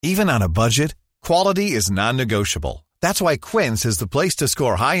Even on a budget, quality is non-negotiable. That's why Quince is the place to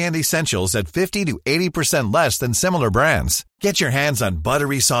score high-end essentials at 50 to 80% less than similar brands. Get your hands on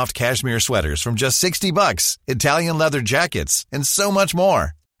buttery soft cashmere sweaters from just $60, Italian leather jackets, and so much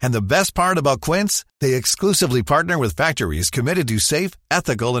more. And the best part about Quince, they exclusively partner with factories committed to safe,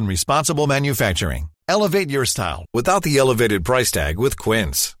 ethical, and responsible manufacturing. Elevate your style without the elevated price tag with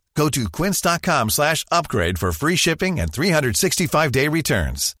Quince. Go to quince.com/upgrade for free shipping and 365-day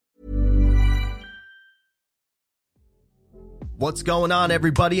returns. What's going on,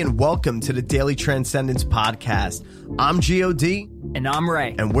 everybody, and welcome to the Daily Transcendence Podcast. I'm G.O.D. And I'm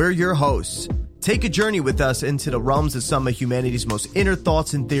Ray. And we're your hosts. Take a journey with us into the realms of some of humanity's most inner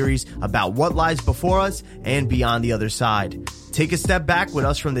thoughts and theories about what lies before us and beyond the other side. Take a step back with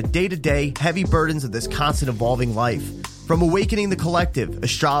us from the day-to-day heavy burdens of this constant evolving life. From awakening the collective,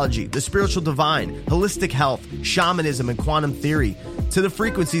 astrology, the spiritual divine, holistic health, shamanism, and quantum theory, to the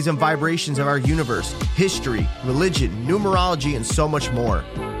frequencies and vibrations of our universe, history, religion, numerology, and so much more.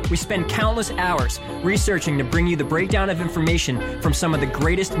 We spend countless hours researching to bring you the breakdown of information from some of the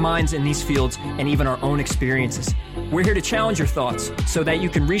greatest minds in these fields and even our own experiences. We're here to challenge your thoughts so that you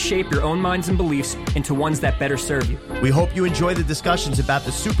can reshape your own minds and beliefs into ones that better serve you. We hope you enjoy the discussions about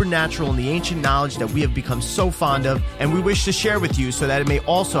the supernatural and the ancient knowledge that we have become so fond of, and we wish to share with you so that it may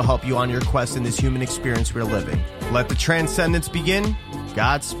also help you on your quest in this human experience we're living. Let the transcendence begin.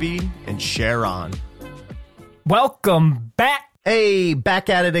 Godspeed and share on. Welcome back. Hey, back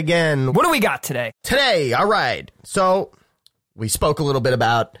at it again. What do we got today? Today, all right. So we spoke a little bit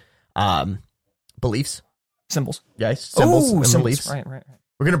about beliefs. Symbols. Yes, symbols and symbols. beliefs. Right.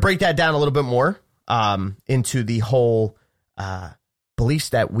 We're going to break that down a little bit more into the whole beliefs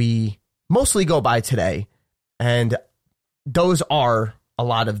that we mostly go by today. And those are a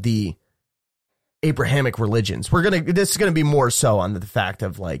lot of the Abrahamic religions. This is going to be more so on the fact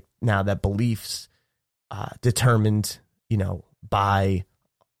of like now that beliefs determined, by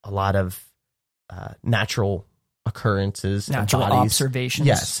a lot of natural occurrences, natural bodies. Observations.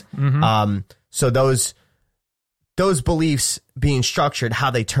 Yes. Mm-hmm. So those beliefs being structured,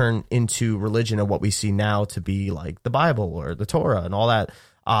 how they turn into religion and what we see now to be like the Bible or the Torah and all that.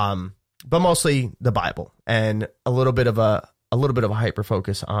 But mostly the Bible and a little bit of a hyper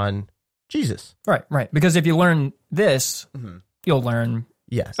focus on Jesus. Right. Because if you learn this, you'll learn.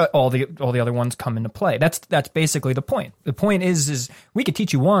 Yes. All the other ones come into play. That's basically the point. The point is we could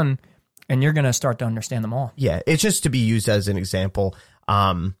teach you one, and you're going to start to understand them all. Yeah, it's just to be used as an example.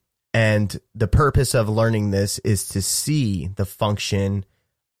 And the purpose of learning this is to see the function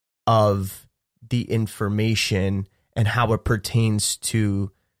of the information and how it pertains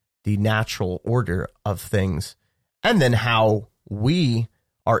to the natural order of things, and then how we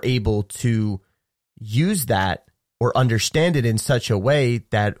are able to use that or understand it in such a way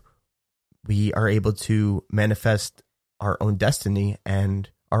that we are able to manifest our own destiny and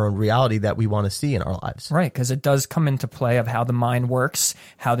our own reality that we want to see in our lives. Right, because it does come into play of how the mind works,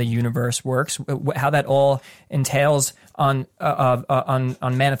 how the universe works, how that all entails on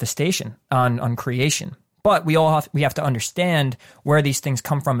manifestation, on creation. But we have to understand where these things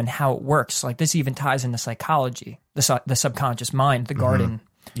come from and how it works. Like this even ties into psychology, the subconscious mind, the garden.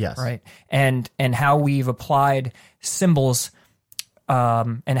 Yes. Right. And how we've applied symbols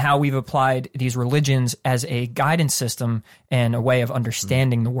and how we've applied these religions as a guidance system and a way of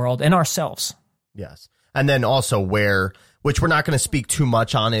understanding the world and ourselves. Yes. And then also which we're not going to speak too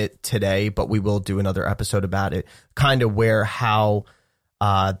much on it today, but we will do another episode about it, kind of how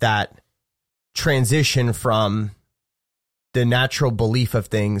that transition from the natural belief of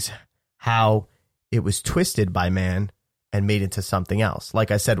things, how it was twisted by man and made into something else.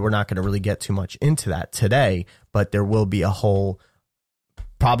 Like I said, we're not going to really get too much into that today, but there will be a whole,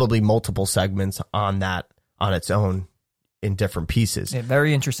 probably multiple segments on that on its own in different pieces. Yeah,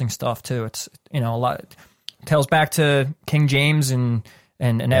 very interesting stuff too. It's, a lot, it tells back to King James and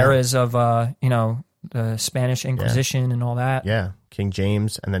eras of, the Spanish Inquisition and all that. Yeah. King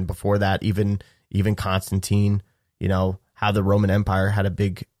James. And then before that, even Constantine, how the Roman Empire had a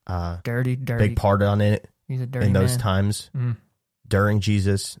big big part on it. He's a dirty in those man. times, during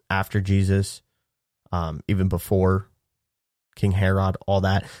Jesus, after Jesus, even before King Herod, all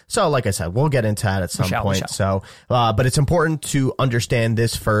that. So, like I said, we'll get into that at some point. So, but it's important to understand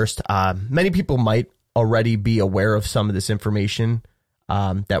this first. Many people might already be aware of some of this information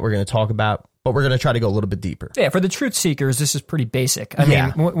that we're going to talk about, but we're going to try to go a little bit deeper. Yeah, for the truth seekers, this is pretty basic. I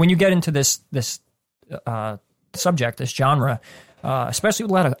mean, when you get into this subject, this genre, especially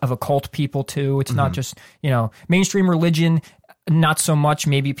with a lot of occult people too, it's not just, mainstream religion, not so much.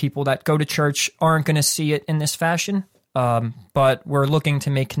 Maybe people that go to church aren't going to see it in this fashion. but we're looking to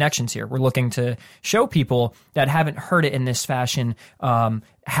make connections here. We're looking to show people that haven't heard it in this fashion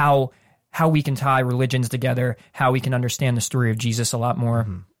how we can tie religions together, how we can understand the story of Jesus a lot more.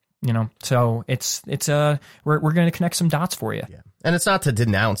 So we're going to connect some dots for you. Yeah. And it's not to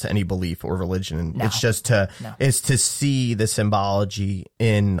denounce any belief or religion. No. It's just to see the symbology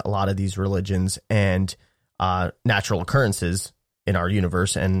in a lot of these religions and natural occurrences in our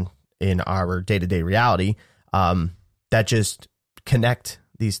universe and in our day-to-day reality that just connect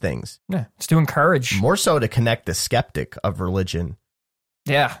these things. Yeah, it's to encourage. More so to connect the skeptic of religion.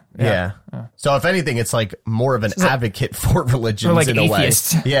 Yeah. So if anything, it's like more of an advocate for religions like in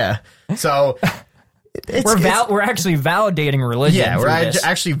atheists. a way. Yeah. So we're actually validating religion. Yeah, we're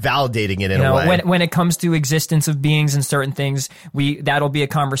actually validating it in a way. When it comes to existence of beings and certain things, that'll be a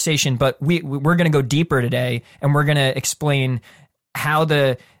conversation. But we're going to go deeper today, and we're going to explain how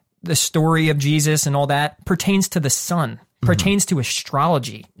the story of Jesus and all that pertains to the sun, pertains to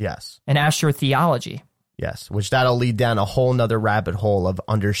astrology. Yes. And astrotheology. Yes, which that'll lead down a whole nother rabbit hole of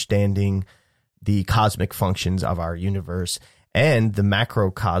understanding the cosmic functions of our universe and the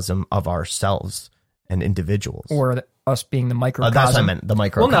macrocosm of ourselves and individuals. Or us being the microcosm. That's what I meant, the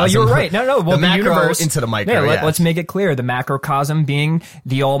microcosm. Well, no, you're right. No. Well, the macro universe into the micro. Yeah, let's make it clear. The macrocosm being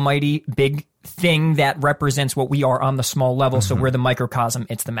the almighty big thing that represents what we are on the small level. So we're the microcosm.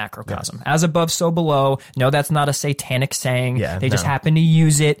 It's the macrocosm. Yes. As above, so below. No, that's not a satanic saying. They just happen to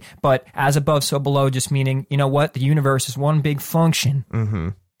use it. But as above, so below, just meaning, you know what? The universe is one big function.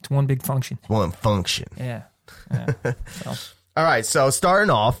 It's one big function. One function. Yeah. So. All right. So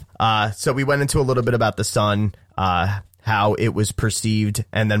starting off, so we went into a little bit about the sun, how it was perceived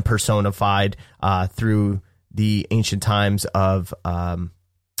and then personified through the ancient times of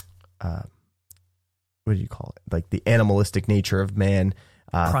what do you call it? Like the animalistic nature of man.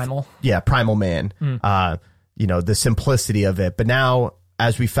 Primal. Yeah, primal man. The simplicity of it. But now,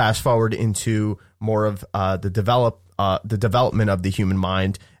 as we fast forward into more of the development of the human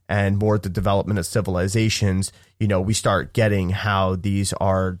mind and more the development of civilizations, we start getting how these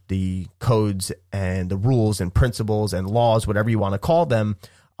are the codes and the rules and principles and laws, whatever you want to call them,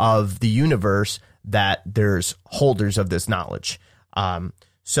 of the universe, that there's holders of this knowledge.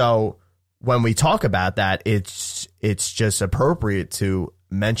 So when we talk about that, it's just appropriate to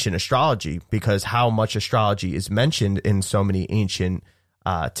mention astrology, because how much astrology is mentioned in so many ancient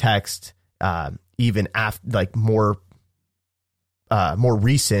texts, even after, like more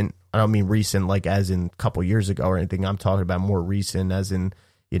recent. I don't mean recent like as in a couple years ago or anything. I'm talking about more recent as in,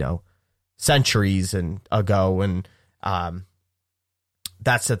 centuries ago. And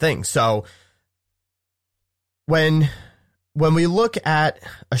that's the thing. So when we look at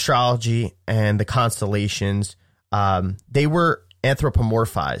astrology and the constellations, they were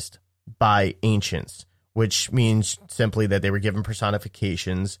anthropomorphized by ancients, which means simply that they were given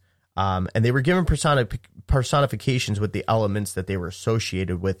personifications, and they were given personifications with the elements that they were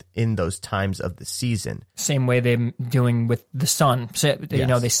associated with in those times of the season. Same way they're doing with the sun. So,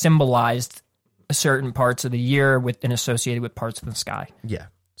 they symbolized certain parts of the year and associated with parts of the sky. Yeah.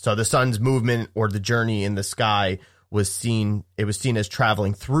 So the sun's movement or the journey in the sky was seen as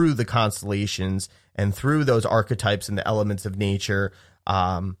traveling through the constellations and through those archetypes and the elements of nature,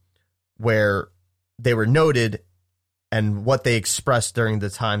 where they were noted and what they expressed during the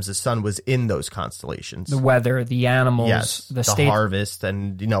times the sun was in those constellations. The weather, the animals, yes, the state, harvest,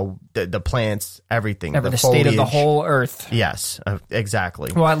 and the plants, everything. The state of the whole earth. Yes,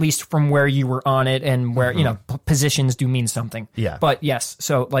 exactly. Well, at least from where you were on it and where, positions do mean something. Yeah. But yes,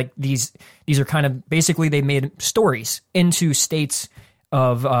 so like these are kind of basically they made stories into states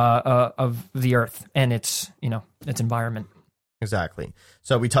of the earth and its environment. Exactly.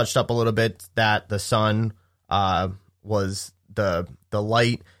 So we touched up a little bit that the sun was the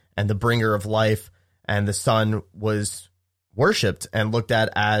light and the bringer of life, and the sun was worshipped and looked at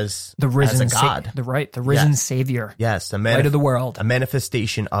as the risen as a god. The risen Savior. Yes, the light of the world, a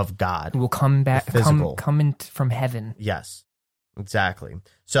manifestation of God. Who will come back, come in from heaven. Yes, exactly.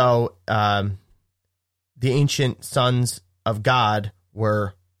 So the ancient sons of God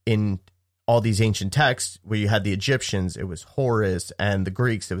were in all these ancient texts where you had the Egyptians, it was Horus, and the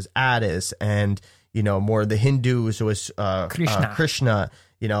Greeks, it was Attis, and more the Hindus, it was Krishna,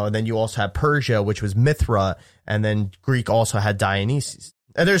 and then you also had Persia, which was Mithra, and then Greek also had Dionysus.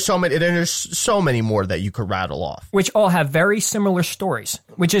 And there's so many more that you could rattle off. Which all have very similar stories,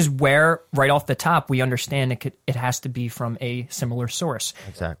 which is where, right off the top, we understand it has to be from a similar source.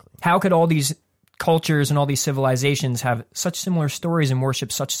 Exactly. How could all these cultures and all these civilizations have such similar stories and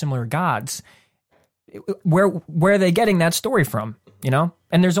worship such similar gods? Where are they getting that story from?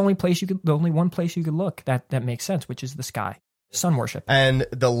 And there's only one place you could look that makes sense, which is the sky. Sun worship. And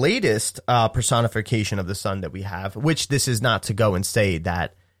the latest personification of the sun that we have, which this is not to go and say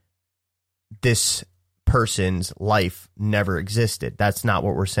that this person's life never existed. That's not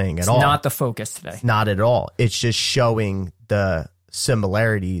what we're saying at all. It's not the focus today. Not at all. It's just showing the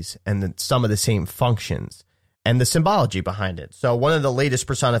similarities and some of the same functions and the symbology behind it. So one of the latest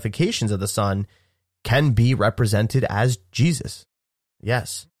personifications of the sun can be represented as Jesus.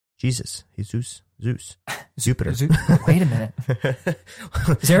 Yes, Jesus, Jesus, Zeus, Jupiter. Wait a minute.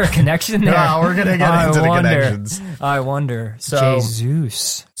 Is there a connection there? No, we're going to get into the connections. I wonder.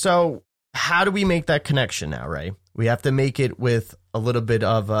 Jesus. So how do we make that connection now, Ray? We have to make it with a little bit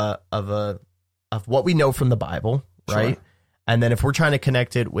of what we know from the Bible, right? Sure. And then if we're trying to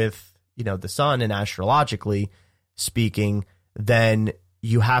connect it with, the sun and astrologically speaking, then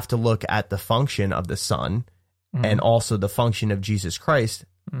you have to look at the function of the sun and also the function of Jesus Christ,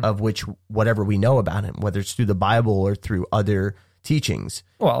 of which whatever we know about him, whether it's through the Bible or through other teachings.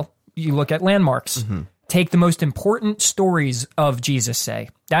 Well, you look at landmarks. Take the most important stories of Jesus, say.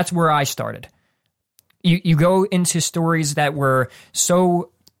 That's where I started. You go into stories that were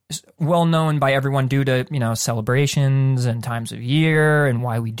so well known by everyone due to, celebrations and times of year and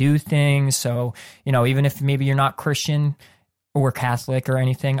why we do things. So, even if maybe you're not Christian or Catholic or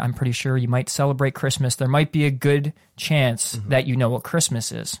anything, I'm pretty sure you might celebrate Christmas. There might be a good chance that you know what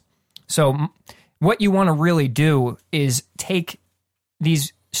Christmas is. So what you want to really do is take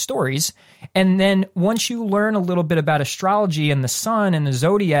these stories, and then once you learn a little bit about astrology and the sun and the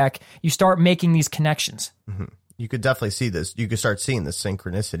zodiac, you start making these connections. You could definitely see this. You could start seeing the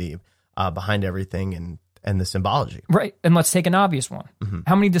synchronicity behind everything and the symbology. Right. And let's take an obvious one.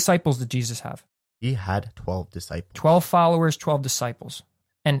 How many disciples did Jesus have? He had 12 disciples. 12 followers, 12 disciples.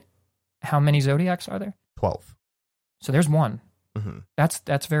 And how many zodiacs are there? 12. So there's one.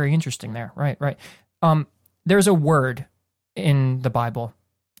 That's very interesting there. Right. There's a word in the Bible,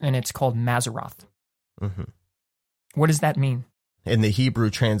 and it's called Maseroth. What does that mean? In the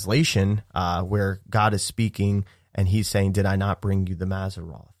Hebrew translation, where God is speaking and he's saying, "Did I not bring you the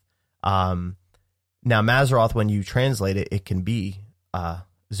Maseroth?" Now, Maseroth, when you translate it, it can be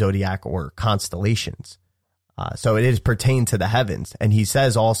zodiac or constellations. So it is pertained to the heavens. And he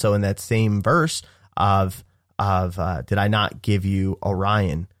says also in that same verse of did I not give you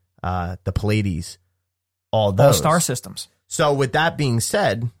Orion, the Pleiades, all those? All star systems. So with that being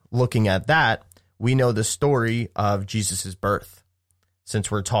said, looking at that, we know the story of Jesus's birth, since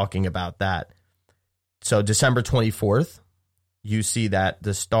we're talking about that. So December 24th, you see that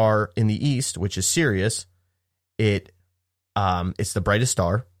the star in the east, which is Sirius, it's the brightest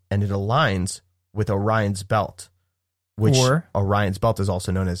star, and it aligns with Orion's belt, which Orion's belt is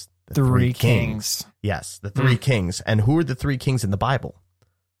also known as the Three Kings. Yes, the Three Kings. And who are the Three Kings in the Bible?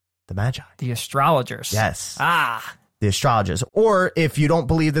 The Magi. The astrologers. Yes. The astrologers. Or if you don't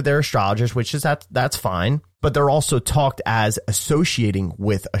believe that they're astrologers, which is that's fine, but they're also talked as associating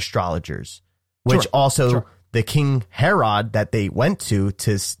with astrologers, which also the King Herod that they went to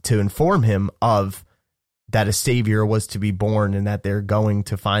inform him of that a savior was to be born and that they're going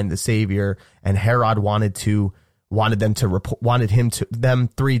to find the savior. And Herod wanted them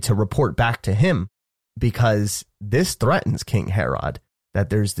three to report back to him, because this threatens King Herod, that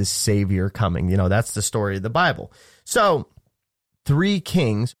there's this savior coming. That's the story of the Bible. So 3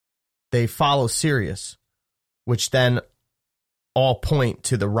 kings, they follow Sirius, which then all point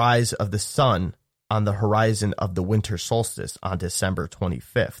to the rise of the sun on the horizon of the winter solstice on December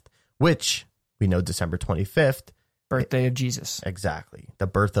 25th, which we know December 25th. Birthday of Jesus. Exactly. The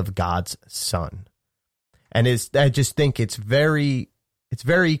birth of God's son. And I just think it's very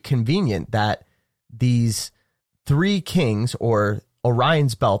convenient that these 3 kings, or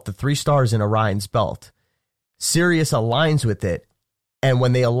Orion's belt, the 3 stars in Orion's belt, Sirius aligns with it. And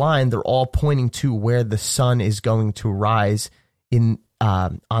when they align, they're all pointing to where the sun is going to rise on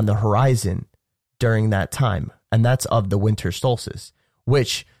the horizon during that time. And that's of the winter solstice,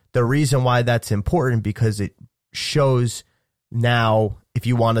 which the reason why that's important, because it shows now, if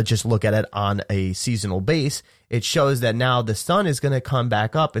you want to just look at it on a seasonal base, it shows that now the sun is going to come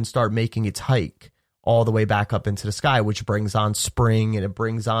back up and start making its hike all the way back up into the sky, which brings on spring, and it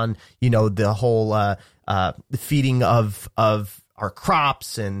brings on, the whole feeding of our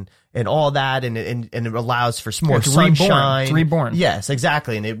crops and all that, and it allows for some more sunshine. It's reborn. Yes,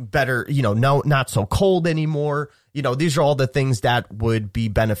 exactly. And it better, not so cold anymore. These are all the things that would be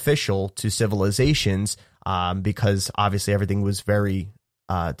beneficial to civilizations, because obviously everything was very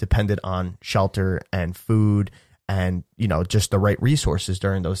dependent on shelter and food and, just the right resources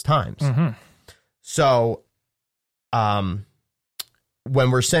during those times. So,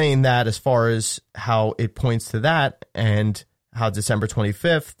 when we're saying that, as far as how it points to that and how December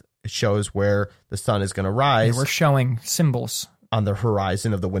 25th shows where the sun is going to rise. We're showing symbols on the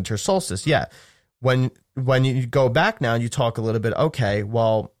horizon of the winter solstice. Yeah. When you go back now and you talk a little bit, okay,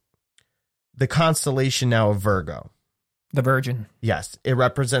 well, the constellation now of Virgo. The Virgin. Yes. It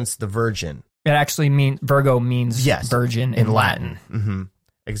represents the Virgin. It actually means, Virgo means virgin in Latin. Mm-hmm.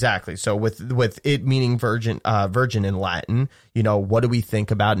 Exactly. So with it meaning virgin in Latin, what do we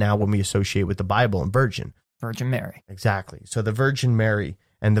think about now when we associate with the Bible and virgin? Virgin Mary. Exactly. So the Virgin Mary,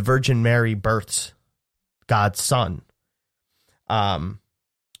 and the Virgin Mary births God's Son. And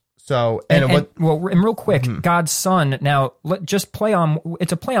real quick, God's Son. Now, it's a play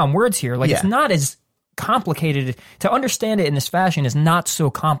on words here. It's not as complicated. To understand it in this fashion is not so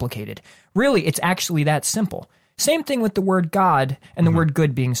complicated. Really, it's actually that simple. Same thing with the word God and the word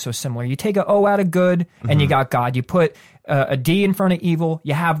good being so similar. You take a O out of good and you got God. You put a D in front of evil,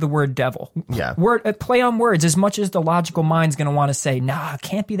 you have the word devil. Yeah. Play on words, as much as the logical mind's going to want to say, nah, it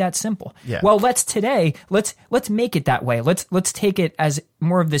can't be that simple. Yeah. Well, let's make it that way. Let's take it as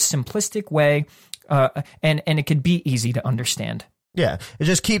more of this simplistic way, and it could be easy to understand. Yeah. And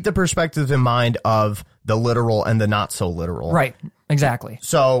just keep the perspective in mind of the literal and the not so literal. Right. Exactly.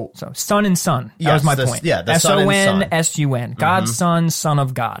 So sun and sun. That was my point. Yeah. The sun and sun. SUN. God's Son, Son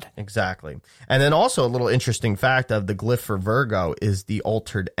of God. Exactly. And then also a little interesting fact of the glyph for Virgo is the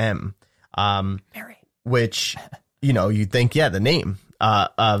altered M. Mary. Which, you think, the name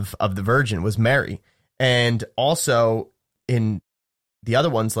of the Virgin was Mary. And also in the other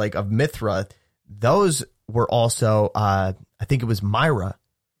ones, like of Mithra, those were also, I think it was Myra,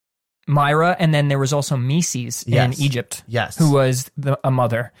 and then there was also Meses in Egypt, who was a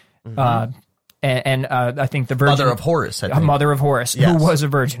mother, and I think the Virgin, mother of Horus, who was a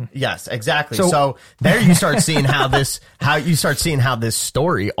virgin. Yes, exactly. So there you start seeing how this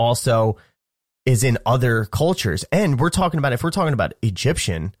story also is in other cultures, and if we're talking about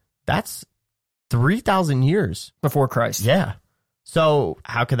Egyptian, that's 3,000 years before Christ. Yeah. So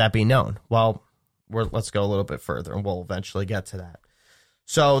how could that be known? Well, let's go a little bit further, and we'll eventually get to that.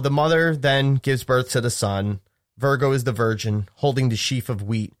 So the mother then gives birth to the son. Virgo is the virgin, holding the sheaf of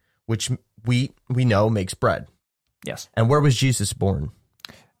wheat, which wheat, we know, makes bread. Yes. And where was Jesus born?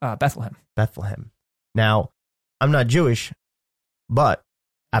 Bethlehem. Bethlehem. Now, I'm not Jewish, but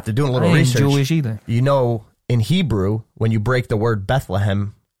after doing a little I ain't research, Jewish either. In Hebrew, when you break the word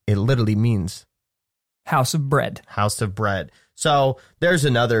Bethlehem, it literally means house of bread. House of bread. So there's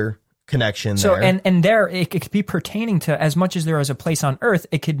another connection there. So and there it could be pertaining to, as much as there is a place on earth,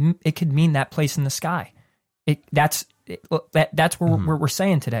 it could mean that place in the sky. That's what we're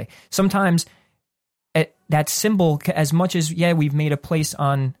saying today. Sometimes that symbol, as much as we've made a place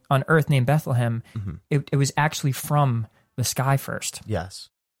on earth named Bethlehem, it was actually from the sky first. Yes,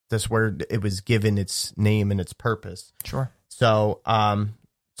 that's where it was given its name and its purpose. Sure. So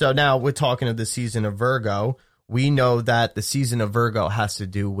now we're talking of the season of Virgo. We know that the season of Virgo has to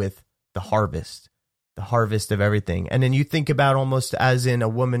do with the harvest of everything. And then you think about almost as in a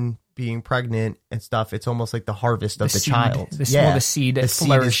woman being pregnant and stuff, it's almost like the harvest of the seed, child. The seed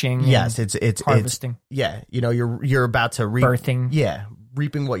flourishing. It's harvesting. You're about to reap. Birthing. Yeah.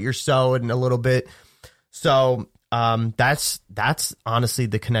 Reaping what you're sowed in a little bit. So that's honestly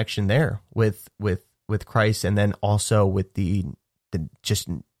the connection there with Christ, and then also with the just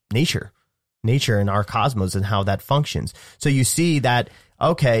nature in our cosmos and how that functions. So you see that,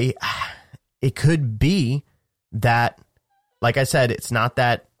 okay, it could be that, like I said, it's not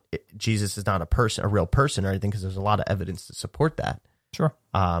that Jesus is not a real person or anything, because there's a lot of evidence to support that. Sure.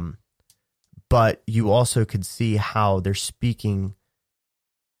 But you also could see how they're speaking.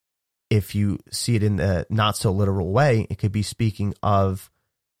 If you see it in the not so literal way, it could be speaking of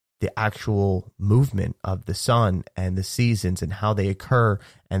the actual movement of the sun and the seasons and how they occur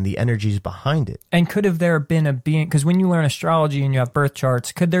and the energies behind it. And could have there been a being, because when you learn astrology and you have birth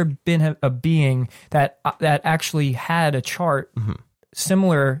charts, could there have been a being that actually had a chart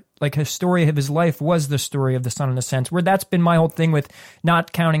similar, like his story of his life was the story of the sun in a sense, where that's been my whole thing with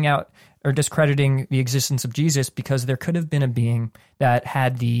not counting out or discrediting the existence of Jesus, because there could have been a being that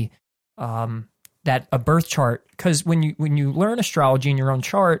had a birth chart, because when you learn astrology in your own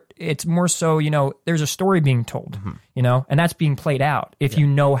chart, it's more so, there's a story being told, and that's being played out if you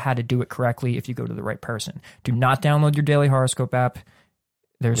know how to do it correctly, if you go to the right person. Do not download your daily horoscope app.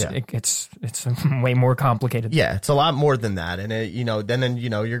 It's way more complicated. Yeah, it's a lot more than that. And then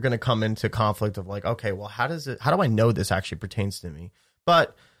you're going to come into conflict of like, okay, well, how do I know this actually pertains to me?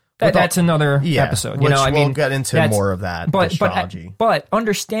 But That's another episode. Which we'll get into more of that. Astrology. But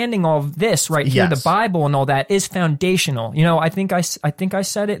understanding all of this right here, the Bible and all that is foundational. I think I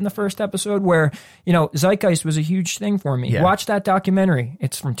said it in the first episode where, Zeitgeist was a huge thing for me. Yeah. Watch that documentary.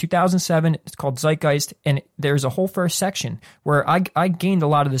 It's from 2007. It's called Zeitgeist. And there's a whole first section where I gained a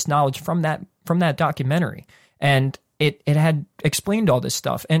lot of this knowledge from that documentary. And it had explained all this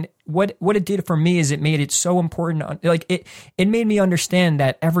stuff. And what it did for me is it made it so important. Like it made me understand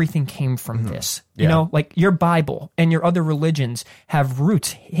that everything came from this. Like your Bible and your other religions have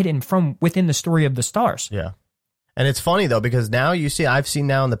roots hidden from within the story of the stars. Yeah. And it's funny though, because now I've seen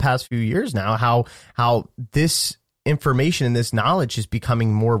now in the past few years now how this information and this knowledge is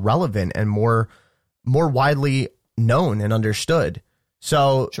becoming more relevant and more widely known and understood.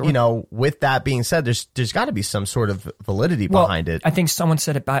 So, Sure. With that being said, there's got to be some sort of validity behind it. I think someone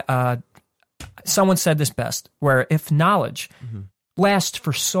said someone said this best, where if knowledge lasts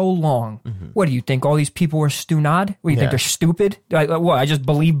for so long, what do you think? All these people are stunad? What do you think? They're stupid? I just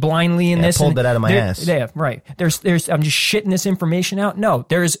believe blindly in this? Pulled it out of my ass. Yeah, right. There's I'm just shitting this information out. No,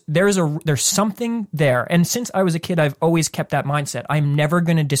 there's something there. And since I was a kid, I've always kept that mindset. I'm never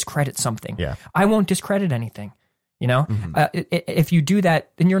going to discredit something. Yeah. I won't discredit anything. If you do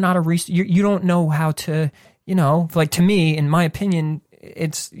that, then you're not you don't know how to, like to me, in my opinion,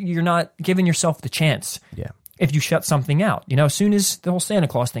 you're not giving yourself the chance. Yeah. If you shut something out, as soon as the whole Santa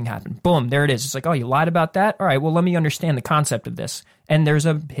Claus thing happened, boom, there it is. It's like, oh, you lied about that? All right, well, let me understand the concept of this. And there's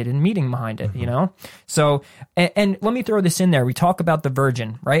a hidden meaning behind it, So, and let me throw this in there. We talk about the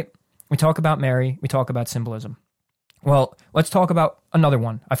Virgin, right? We talk about Mary. We talk about symbolism. Well, let's talk about another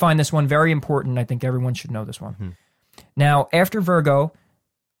one. I find this one very important. I think everyone should know this one. Mm-hmm. Now, after Virgo,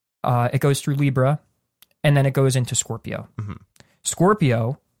 it goes through Libra, and then it goes into Scorpio. Mm-hmm.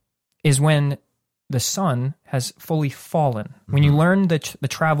 Scorpio is when the sun has fully fallen. Mm-hmm. When you learn the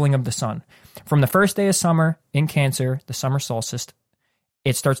traveling of the sun. From the first day of summer in Cancer, the summer solstice,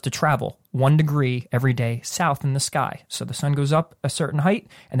 it starts to travel 1 degree every day south in the sky. So the sun goes up a certain height,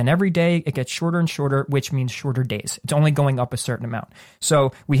 and then every day it gets shorter and shorter, which means shorter days. It's only going up a certain amount.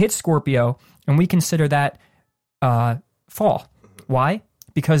 So we hit Scorpio, and we consider that fall. Why?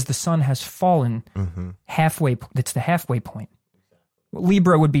 Because the sun has fallen halfway. It's the halfway point.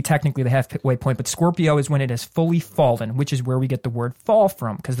 Libra would be technically the halfway point, but Scorpio is when it has fully fallen, which is where we get the word fall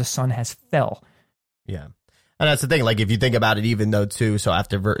from, because the sun has fell. Yeah. And that's the thing. Like, if you think about it, even though too, so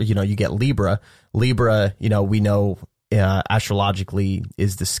after, you get Libra, we know astrologically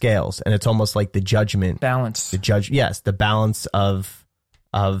is the scales, and it's almost like the judgment. Balance. The balance of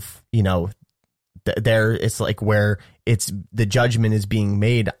there, it's like where the judgment is being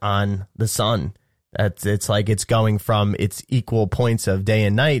made on the sun. It's like it's going from its equal points of day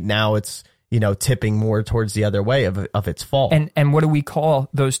and night. Now it's, tipping more towards the other way of its fall. And what do we call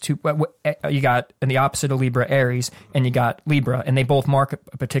those two? You got in the opposite of Libra, Aries, and you got Libra, and they both mark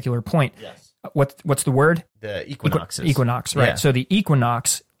a particular point. Yes. What's the word? The equinoxes. Equinox, right. Yeah. So the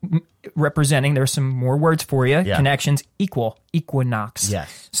equinox representing, there's some more words for you, connections, equinox.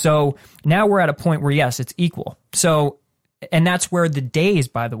 Yes. So now we're at a point where, yes, it's equal. So, and that's where the days,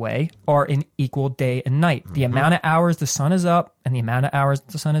 by the way, are an equal day and night. The amount of hours the sun is up and the amount of hours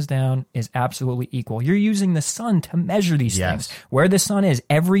the sun is down is absolutely equal. You're using the sun to measure these things. Where the sun is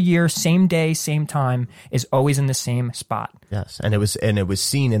every year, same day, same time, is always in the same spot. Yes, and it was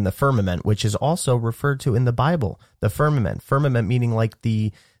seen in the firmament, which is also referred to in the Bible. The firmament meaning like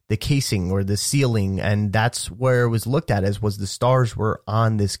the casing or the ceiling, and that's where it was looked at as was the stars were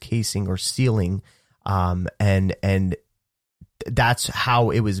on this casing or ceiling, and that's how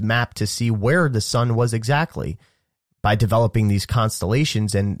it was mapped to see where the sun was exactly, by developing these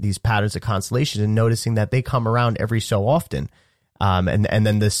constellations and these patterns of constellations and noticing that they come around every so often. And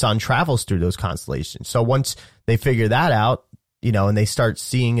then the sun travels through those constellations. So once they figure that out, and they start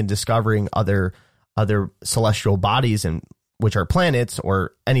seeing and discovering other celestial bodies, and which are planets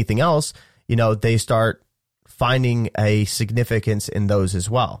or anything else, they start finding a significance in those as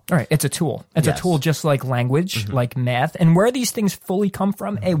well. All right. It's a tool. It's a tool just like language, like math. And where these things fully come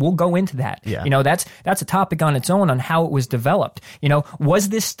from, hey, we'll go into that. Yeah. That's a topic on its own on how it was developed. Was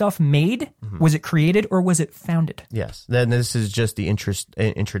this stuff made? Was it created, or was it founded? Yes. Then this is just the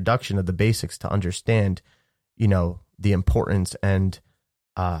introduction of the basics to understand, the importance and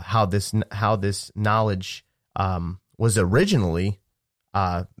how this knowledge was originally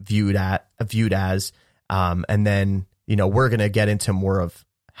viewed as. And then, we're going to get into more of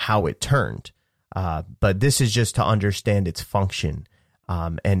how it turned. But this is just to understand its function,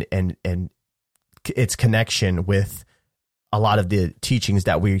 and its connection with a lot of the teachings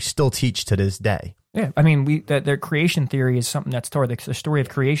that we still teach to this day. Yeah, I mean, their creation theory is something that's taught. The story of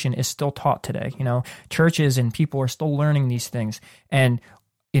creation is still taught today. Churches and people are still learning these things, and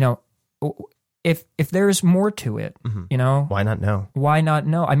if there's more to it, why not know? Why not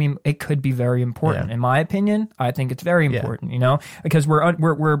know? I mean, it could be very important. In my opinion, I think it's very important. Because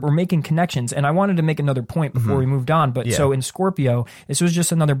we're making connections. And I wanted to make another point before we moved on. But so in Scorpio, this was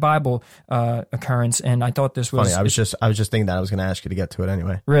just another Bible occurrence, and I thought this was funny. I was just thinking that I was going to ask you to get to it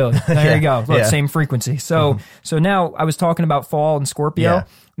anyway. Really? There you go. Look, same frequency. So so now I was talking about fall and Scorpio. Yeah.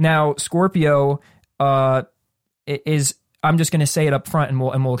 Now Scorpio is. I'm just going to say it up front, and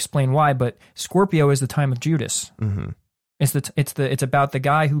we'll explain why. But Scorpio is the time of Judas. Mm-hmm. It's about the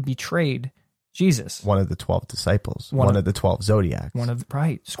guy who betrayed Jesus. One of the 12 disciples. One of the 12 zodiacs.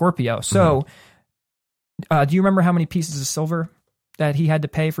 Scorpio. So, do you remember how many pieces of silver that he had to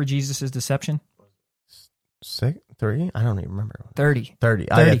pay for Jesus' deception? 3? I don't even remember. 30. 30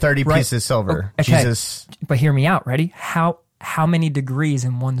 right. pieces of silver. Okay. Jesus. But hear me out. Ready? How many degrees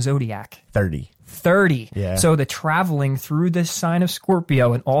in one zodiac? 30. 30. Yeah. So the traveling through this sign of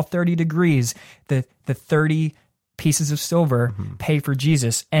Scorpio in all 30 degrees, the 30 pieces of silver pay for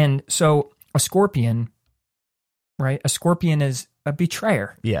Jesus. And so a scorpion, right? A scorpion is a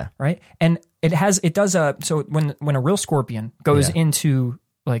betrayer. Yeah. Right? And so when a real scorpion goes into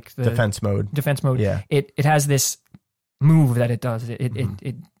like the defense mode, yeah. It has this move that it does.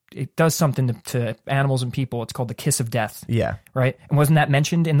 It does something to animals and people. It's called the kiss of death. Yeah. Right? And wasn't that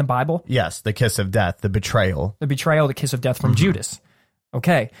mentioned in the Bible? Yes, the kiss of death, the betrayal. The kiss of death from Judas.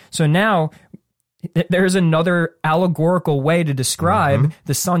 Okay. So now there's another allegorical way to describe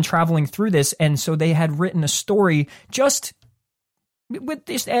the sun traveling through this. And so they had written a story just with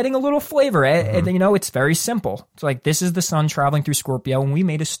just adding a little flavor. It's very simple. It's like, this is the sun traveling through Scorpio, and we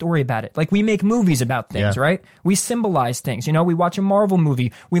made a story about it. Like we make movies about things, right? We symbolize things. We watch a Marvel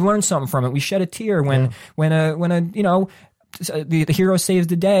movie, we learn something from it. We shed a tear when the hero saves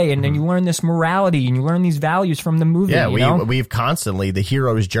the day, and then you learn this morality and you learn these values from the movie. Yeah, we've constantly, the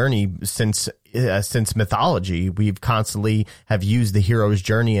hero's journey since mythology, we've constantly have used the hero's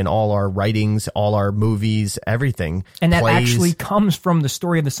journey in all our writings, all our movies, everything. And that actually comes from the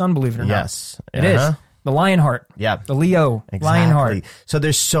story of the sun, believe it or not. Yes. It is. The Lionheart. Yeah. The Leo exactly. Lionheart. So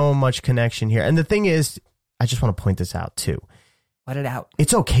there's so much connection here. And the thing is, I just want to point this out too. Let it out.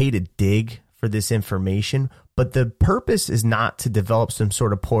 It's okay to dig for this information, but the purpose is not to develop some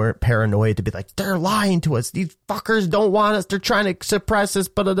sort of paranoia to be like, they're lying to us. These fuckers don't want us. They're trying to suppress us,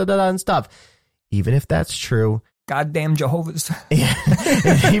 and stuff. Even if that's true. Goddamn Jehovah's.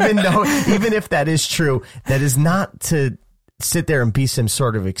 even if that is true, that is not to sit there and be some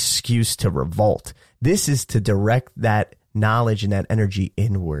sort of excuse to revolt. This is to direct that knowledge and that energy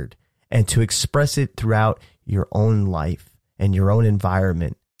inward and to express it throughout your own life and your own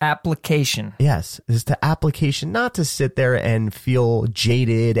environment. Application. Yes, is the application, not to sit there and feel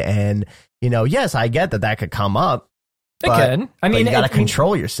jaded and, yes, I get that could come up. It could. I mean, you got to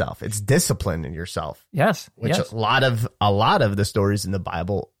control yourself. It's discipline in yourself. Yes. Which a lot of the stories in the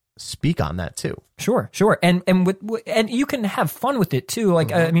Bible speak on that too. Sure. And you can have fun with it too.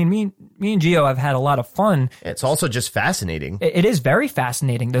 Like, I mean, me and Gio have had a lot of fun. It's also just fascinating. It is very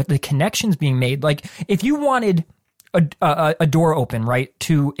fascinating. The connections being made. Like, if you wanted a door open, right,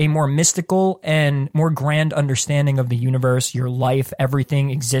 to a more mystical and more grand understanding of the universe, your life, everything,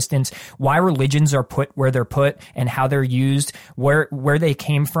 existence, why religions are put where they're put and how they're used, where they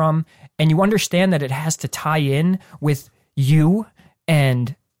came from, and you understand that it has to tie in with you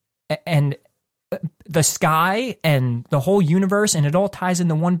and the sky and the whole universe, and it all ties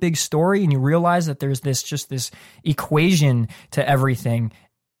into one big story, and you realize that there's this equation to everything,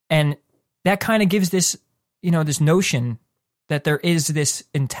 and that kind of gives this this notion that there is this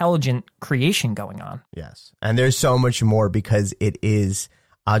intelligent creation going on. Yes. And there's so much more because it is,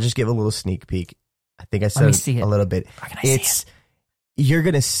 I'll just give a little sneak peek. I think I said a little bit. You're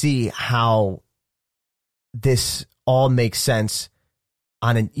going to see how this all makes sense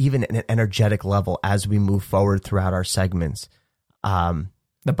on even an energetic level as we move forward throughout our segments.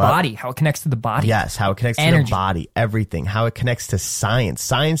 Body, how it connects to the body. Yes, how it connects to the body, everything, how it connects to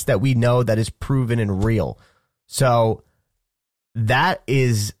science that we know that is proven and real. So that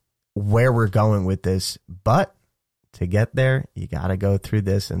is where we're going with this. But to get there, you got to go through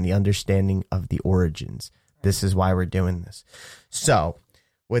this and the understanding of the origins. This is why we're doing this. So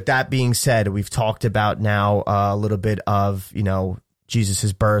with that being said, we've talked about now a little bit of,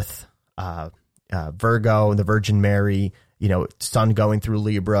 Jesus's birth, Virgo, the Virgin Mary, sun going through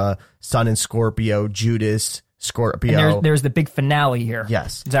Libra, sun in Scorpio, Judas, Scorpio. And there's the big finale here.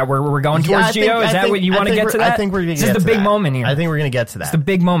 Yes. Is that where we're going towards, Gio? Is that what you want to get to that? I think we're going to get to that. This is the big moment here. I think we're going to get to that. It's the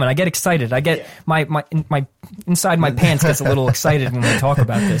big moment. I get excited. I get my inside my pants gets a little excited when we talk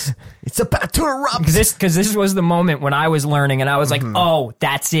about this. It's about to erupt. Because this was the moment when I was learning and I was like, oh,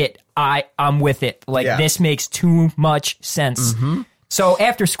 that's it. I'm with it. Like, this makes too much sense. So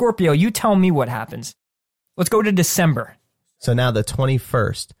after Scorpio, you tell me what happens. Let's go to December. So now the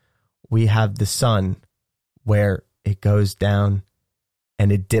 21st, we have the sun where it goes down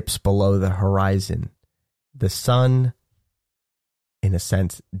and it dips below the horizon. The sun, in a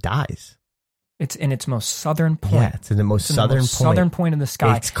sense, dies. It's in its most southern point. Yeah, it's in the most southern point of the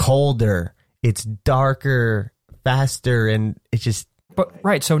sky. It's colder, it's darker, faster, and it's just... But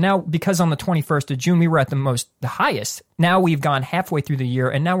right, so now because on the 21st of June we were at the highest. Now we've gone halfway through the year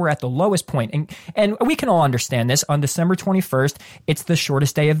and now we're at the lowest point. And we can all understand this. On December 21st, it's the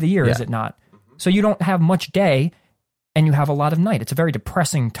shortest day of the year, is it not? So you don't have much day and you have a lot of night. It's a very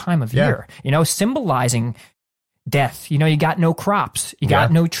depressing time of year, symbolizing death. You got no crops, you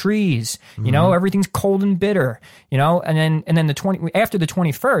got no trees, everything's cold and bitter, and then after the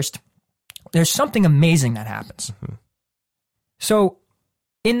 21st, there's something amazing that happens. So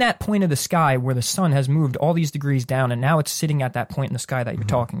in that point of the sky where the sun has moved all these degrees down and now it's sitting at that point in the sky that you're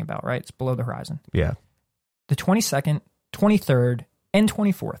talking about, right? It's below the horizon. Yeah. The 22nd, 23rd, and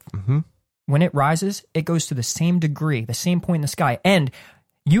 24th. When it rises, it goes to the same degree, the same point in the sky. And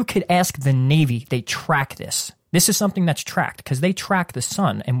you could ask the Navy, they track this. This is something that's tracked because they track the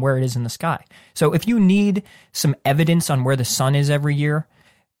sun and where it is in the sky. So if you need some evidence on where the sun is every year,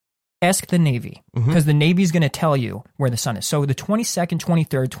 ask the Navy, because the Navy is going to tell you where the sun is. So the 22nd,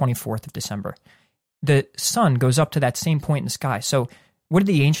 23rd, 24th of December, the sun goes up to that same point in the sky. So what did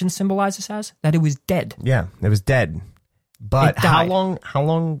the ancients symbolize this as? That it was dead. Yeah, it was dead. But how long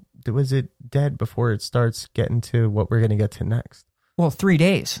was it dead before it starts getting to what we're going to get to next? Well, 3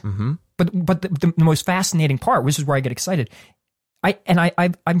 days. But the most fascinating part, which is where I get excited,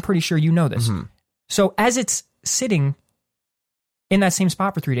 I'm pretty sure you know this. So as it's sitting in that same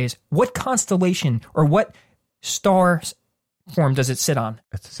spot for 3 days, what constellation or what star form does it sit on?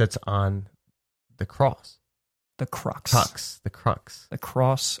 It sits on the cross. The crux. The crux. The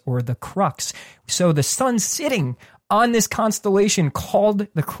cross or the crux. So the sun's sitting on this constellation called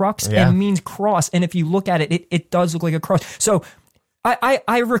the crux and means cross. And if you look at it, it does look like a cross. So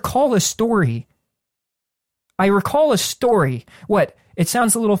I recall a story. What? It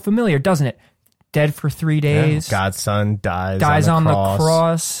sounds a little familiar, doesn't it? Dead for 3 days. Yeah, God's son dies on the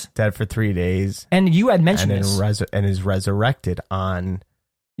cross. Dead for 3 days. And you had mentioned this. And is resurrected on...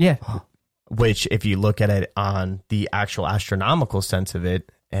 Yeah. Which, if you look at it on the actual astronomical sense of it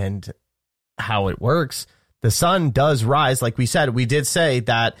and how it works, the sun does rise. Like we said, we did say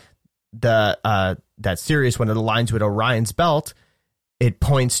that that Sirius, when it aligns with Orion's belt, it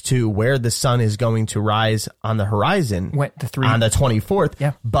points to where the sun is going to rise on the horizon on the 24th.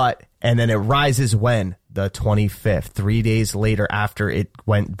 Yeah. And then it rises when? The 25th, 3 days later after it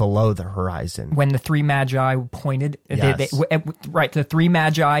went below the horizon. When the three magi pointed. Yes. The three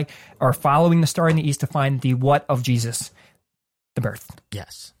magi are following the star in the east to find the what of Jesus? The birth.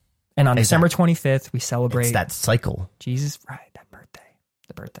 Yes. And on December 25th, we celebrate. It's that cycle. Jesus, right, that birthday.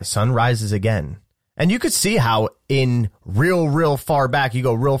 The birthday. The sun rises again. And you could see how in real far back, you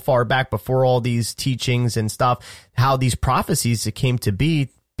go real far back before all these teachings and stuff, how these prophecies came to be,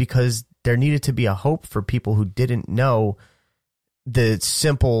 because there needed to be a hope for people who didn't know the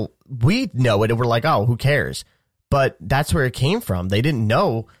simple, we know it and we're like, oh, who cares? But that's where it came from. They didn't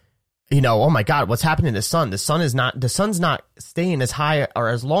know, oh my God, what's happening to the sun? The sun's not staying as high or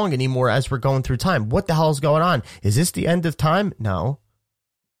as long anymore as we're going through time. What the hell is going on? Is this the end of time? No.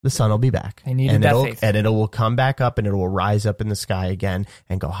 The sun will be back. They needed that faith. And it will come back up and it will rise up in the sky again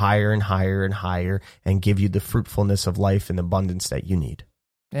and go higher and higher and higher and give you the fruitfulness of life and abundance that you need.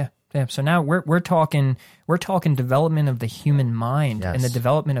 Yeah. So now we're talking development of the human mind and the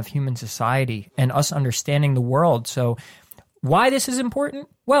development of human society and us understanding the world. So why this is important?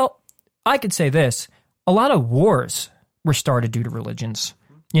 Well, I could say this. A lot of wars were started due to religions.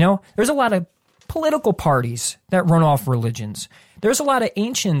 There's a lot of political parties that run off religions. There's a lot of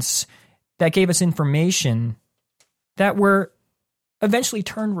ancients that gave us information that were eventually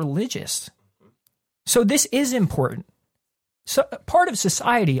turned religious. So this is important. So part of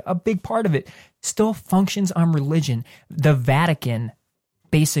society, a big part of it, still functions on religion. The Vatican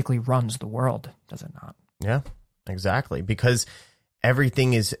basically runs the world, does it not? Yeah, exactly. Because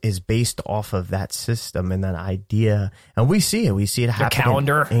everything is based off of that system and that idea. And we see it. We see it happen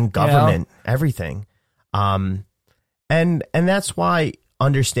calendar, in government, everything. And that's why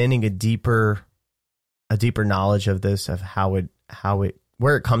understanding a deeper a deeper knowledge of this, of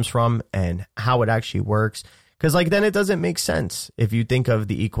where it comes from and how it actually works. Because like then it doesn't make sense. If you think of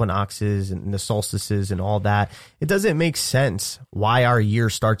the equinoxes and the solstices and all that, it doesn't make sense why our year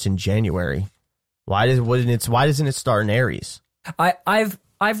starts in January. Why doesn't it start in Aries?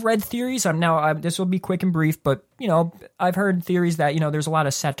 I've read theories. This will be quick and brief, but I've heard theories that there's a lot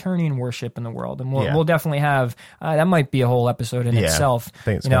of Saturnian worship in the world, and we'll definitely have that might be a whole episode in itself.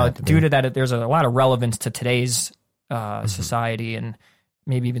 Due to that, there's a lot of relevance to today's society and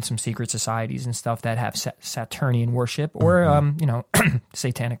maybe even some secret societies and stuff that have Saturnian worship or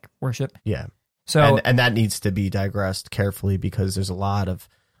satanic worship. Yeah. So and that needs to be digressed carefully because there's a lot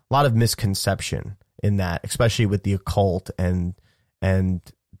of misconception in that, especially with the occult and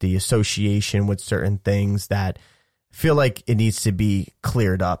the association with certain things that feel like it needs to be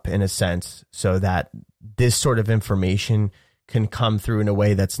cleared up in a sense so that this sort of information can come through in a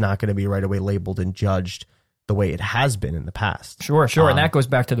way that's not going to be right away labeled and judged the way it has been in the past. Sure. And that goes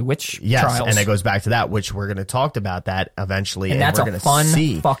back to the witch trials. And it goes back to that, which we're going to talk about that eventually. And that's a fun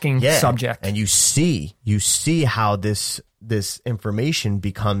fucking subject. And you see how this information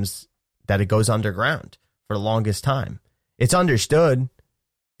becomes that it goes underground for the longest time. It's understood.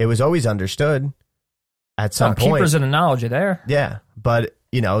 It was always understood at some point. Keepers of the knowledge are there. Yeah. But,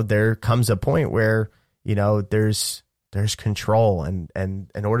 there comes a point where, there's control. And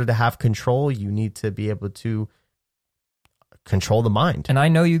in order to have control, you need to be able to control the mind. And I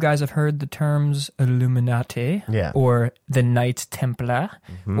know you guys have heard the terms Illuminati or the Knights Templar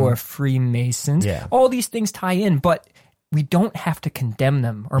or Freemasons. Yeah. All these things tie in, but we don't have to condemn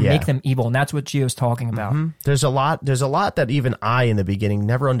them or make them evil. And that's what Gio's talking about. There's a lot that even I in the beginning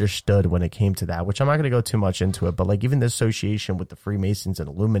never understood when it came to that, which I'm not going to go too much into it, but like even the association with the Freemasons and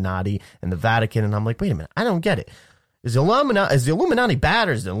Illuminati and the Vatican. And I'm like, wait a minute, I don't get it. Is the Illuminati bad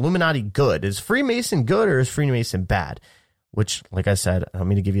or is the Illuminati good? Is Freemason good or is Freemason bad? Which, like I said, I don't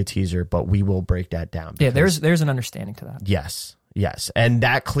mean to give you a teaser, but we will break that down. Yeah, there's an understanding to that. Yes. And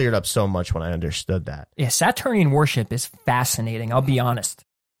that cleared up so much when I understood that. Yeah, Saturnian worship is fascinating. I'll be honest.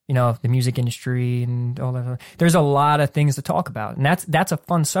 The music industry and all that. There's a lot of things to talk about. And that's a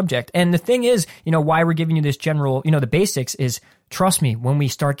fun subject. And the thing is, why we're giving you this general, the basics is, trust me, when we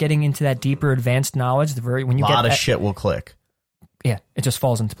start getting into that deeper advanced knowledge, when you a lot of shit will click. Yeah, it just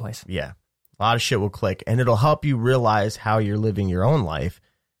falls into place. Yeah, a lot of shit will click. And it'll help you realize how you're living your own life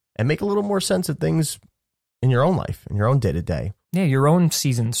and make a little more sense of things in your own life, in your own day-to-day. Yeah, your own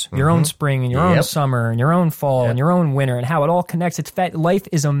seasons, your own spring and your own summer and your own fall and your own winter and how it all connects. Life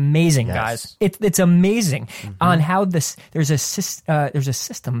is amazing, guys. It's amazing on how there's a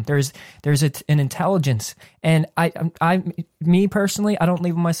system, there's an intelligence. And me personally, I don't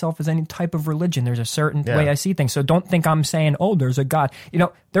label myself as any type of religion. There's a certain way I see things. So don't think I'm saying, oh, there's a God.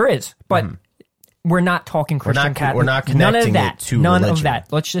 There is, but we're not talking Christian Catholic. We're not connecting it to religion. None of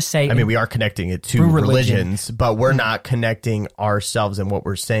that. Let's just say... we are connecting it to religions, but we're not connecting ourselves and what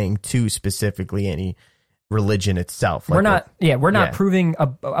we're saying to specifically any religion itself. We're not proving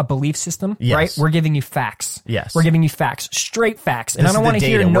a belief system, right? We're giving you facts. Yes. We're giving you facts, straight facts. And I don't want to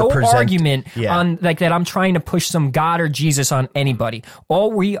hear no argument on like that I'm trying to push some God or Jesus on anybody.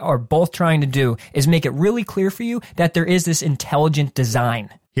 All we are both trying to do is make it really clear for you that there is this intelligent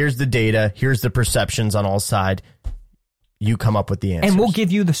design. Here's the data. Here's the perceptions on all sides. You come up with the answers. And we'll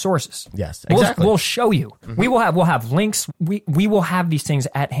give you the sources. Yes, exactly. We'll show you. We'll have links. We will have these things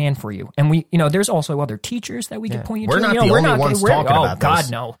at hand for you. And there's also other teachers that we can point you to. We're not the only ones talking about this. Oh,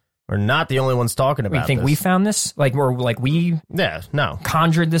 God, no. We're not the only ones talking about this. You think we found this? No.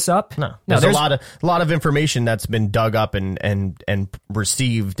 Conjured this up? No. There's a lot of information that's been dug up and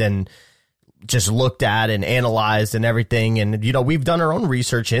received and just looked at and analyzed and everything. And, we've done our own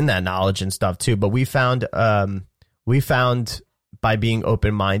research in that knowledge and stuff too. But we found by being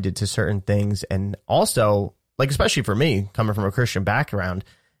open-minded to certain things and also, like, especially for me, coming from a Christian background,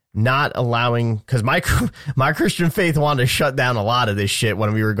 not allowing, because my Christian faith wanted to shut down a lot of this shit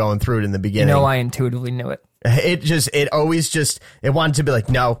when we were going through it in the beginning. I intuitively knew it. It wanted to be like,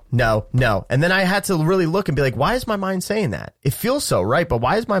 no. And then I had to really look and be like, why is my mind saying that? It feels so right, but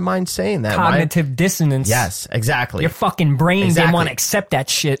why is my mind saying that? Cognitive dissonance. Yes, exactly. Your fucking brain didn't want to accept that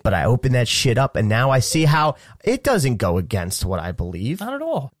shit. But I opened that shit up and now I see how it doesn't go against what I believe. Not at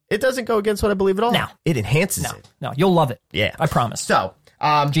all. It doesn't go against what I believe at all. No. It enhances it. No, you'll love it. Yeah. I promise. So,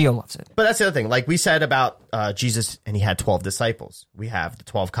 Gio loves it. But that's the other thing. Like we said about Jesus, and he had 12 disciples. We have the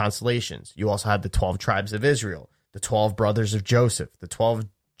 12 constellations. You also have the 12 tribes of Israel, the 12 brothers of Joseph, the 12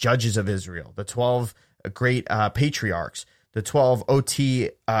 judges of Israel, the 12 great patriarchs, the 12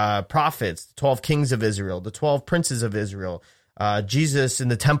 OT prophets, the 12 kings of Israel, the 12 princes of Israel, Jesus in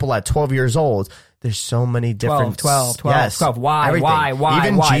the temple at 12 years old. There's so many different 12. Yes, 12. Why? everything. Why?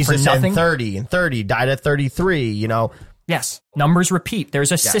 Even why? Jesus For nothing? and 30 died at 33. You know, Yes. Numbers repeat.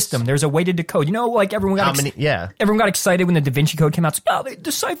 There's a system. There's a way to decode. You know, like everyone got everyone got excited when the Da Vinci Code came out. It's like, oh, they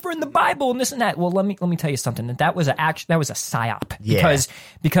decipher in the Bible and this and that. Well, let me tell you something. That was a psyop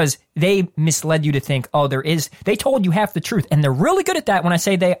because they misled you to think, oh, they told you half the truth, and they're really good at that. When I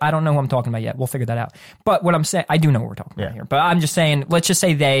say they, I don't know who I'm talking about yet. We'll figure that out. But what I'm saying, I do know what we're talking about here. But I'm just saying, let's just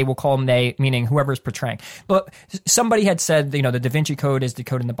say they. We'll call them they, meaning whoever is portraying. But somebody had said, the Da Vinci Code is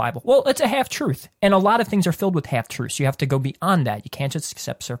decoded in the Bible. Well, it's a half truth, and a lot of things are filled with half truths. You have to go beyond that. You can't just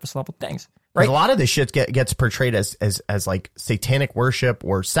accept surface level things, right? A lot of this shit gets portrayed as like satanic worship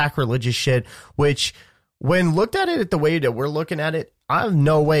or sacrilegious shit, which when looked at it the way that we're looking at it, I have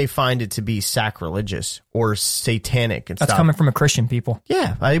no way find it to be sacrilegious or satanic and That's stuff. coming from a Christian, people.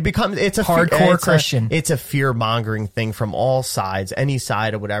 Yeah, it's a hardcore Christian. It's a fear mongering thing from all sides, any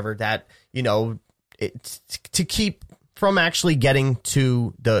side or whatever that, it's to keep from actually getting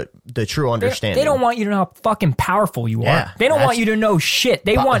to the true understanding. They don't want you to know how fucking powerful you are. They don't want you to know shit.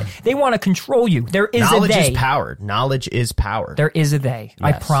 They want to control you. There is a they. Knowledge is power. Knowledge is power. There is a they. Yes.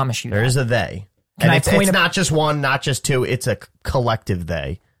 I promise you there is a they. And it's not just one, not just two. It's a collective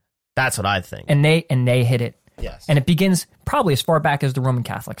they. That's what I think. And they hit it. Yes. And it begins probably as far back as the Roman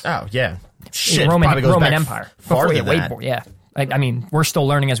Catholics. Oh, yeah. Shit, Roman Empire. Farther than that. Yeah. I mean, we're still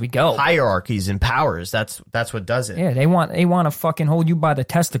learning as we go. Hierarchies and powers. That's what does it. Yeah, they want to fucking hold you by the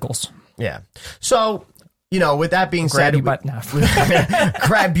testicles. Yeah. So, with that being said,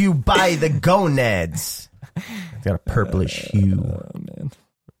 grab you by the gonads. It's got a purplish hue. Oh, man.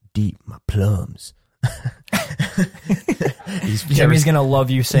 Deep my plums. Jimmy's gonna love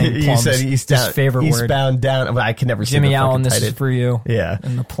you saying plums. He said his favorite word. Eastbound down. I can never see Jimmy Allen. This is for you. Yeah.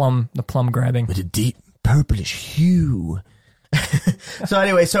 And the plum grabbing with a deep purplish hue. So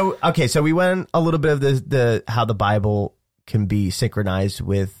anyway, so we went a little bit of the how the Bible can be synchronized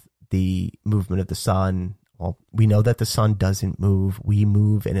with the movement of the sun. Well, we know that the sun doesn't move. We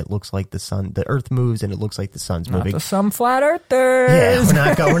move, and it looks like the earth moves, and it looks like the sun's moving. Some flat earthers.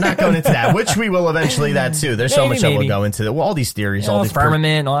 Yeah, we're not going into that, which we will eventually. That too. There's so much that we'll go into. All these theories, all these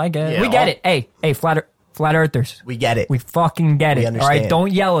firmament. I get it. We get it. Hey, flat earthers. We get it. We fucking get it. All right,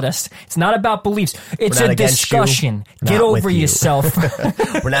 don't yell at us. It's not about beliefs. It's a discussion. Get over yourself.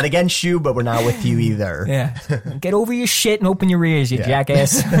 We're not against you, but we're not with you either. Yeah. Get over your shit and open your ears, you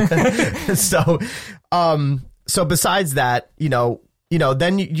jackass. So besides that, then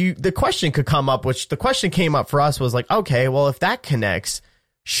the question could come up, which the question came up for us was like, okay, well, if that connects,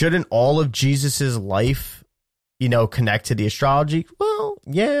 shouldn't all of Jesus's life, connect to the astrology? Well,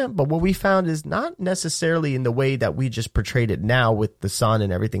 yeah, but what we found is not necessarily in the way that we just portrayed it now with the sun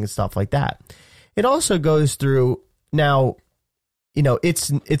and everything and stuff like that. It also goes through now,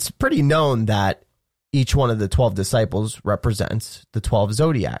 it's pretty known that each one of the 12 disciples represents the 12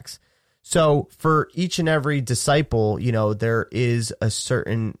 zodiacs. So for each and every disciple, there is a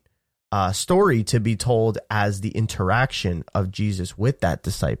certain story to be told as the interaction of Jesus with that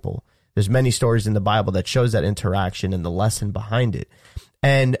disciple. There's many stories in the Bible that shows that interaction and the lesson behind it.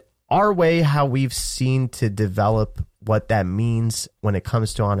 And our way, how we've seen to develop what that means when it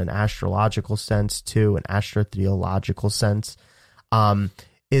comes to on an astrological sense to an astrotheological sense,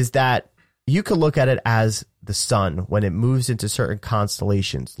 is that you could look at it as the sun when it moves into certain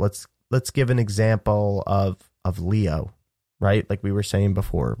constellations. Let's give an example of Leo, right? Like we were saying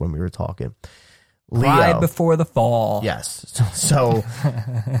before when we were talking. Leo. Pride before the fall. Yes. So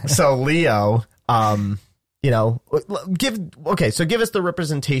Leo, give us the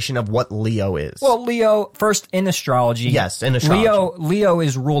representation of what Leo is. Well, Leo, first in astrology. Yes, in astrology. Leo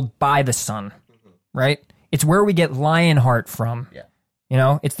is ruled by the sun, right? It's where we get Lionheart from.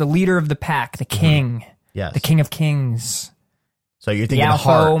 Yeah. It's the leader of the pack, the king. Yes. The king of kings. So you're thinking the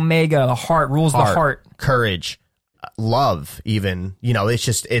Alpha, Omega, the heart rules the heart. Courage, love, even.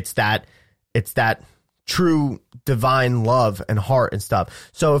 It's that true divine love and heart and stuff.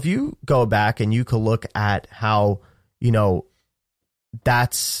 So if you go back and you could look at how,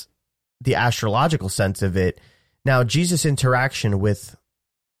 that's the astrological sense of it. Now, Jesus' interaction with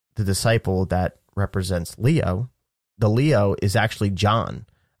the disciple that represents Leo, the Leo is actually John.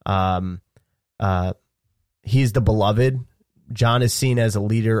 He's the beloved. John is seen as a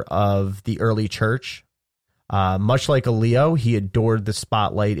leader of the early church. Much like a Leo, he adored the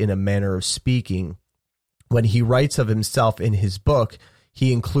spotlight in a manner of speaking. When he writes of himself in his book,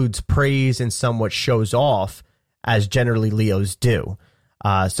 he includes praise and somewhat shows off, as generally Leos do.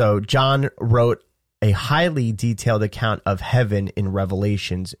 So John wrote a highly detailed account of heaven in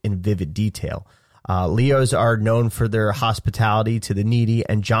Revelations in vivid detail. Leos are known for their hospitality to the needy,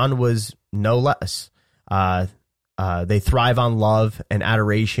 and John was no less. They thrive on love and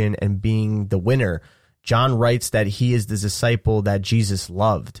adoration and being the winner. John writes that he is the disciple that Jesus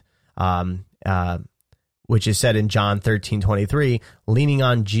loved, which is said in John 13:23, leaning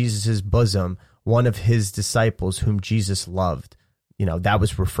on Jesus's bosom, one of his disciples whom Jesus loved. That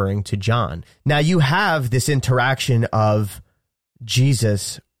was referring to John. Now you have this interaction of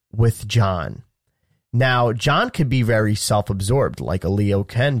Jesus with John. Now, John could be very self-absorbed, like a Leo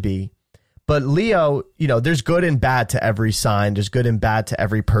can be. But Leo, there's good and bad to every sign. There's good and bad to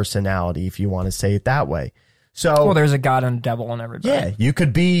every personality, if you want to say it that way. So, there's a God and a devil in everybody. Yeah, you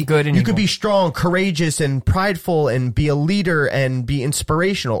could be good and you evil. Could be strong, courageous, and prideful, and be a leader and be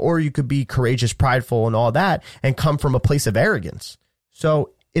inspirational, or you could be courageous, prideful, and all that, and come from a place of arrogance.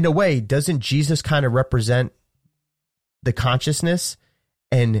 So, in a way, doesn't Jesus kind of represent the consciousness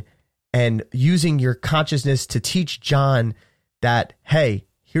and using your consciousness to teach John that, hey,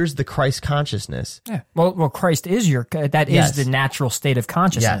 here's the Christ consciousness. Yeah. Well, Christ is that is Yes. the natural state of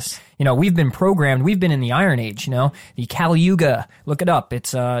consciousness. Yes. We've been programmed. We've been in the Iron Age. The Kali Yuga. Look it up.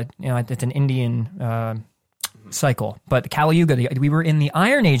 It's it's an Indian cycle. But the Kali Yuga, we were in the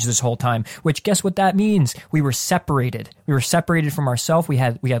Iron Age this whole time. Which guess what that means? We were separated. We were separated from ourselves. We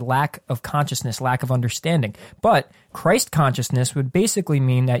had lack of consciousness, lack of understanding. But Christ consciousness would basically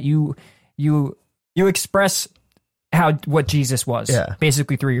mean that you express what Jesus was,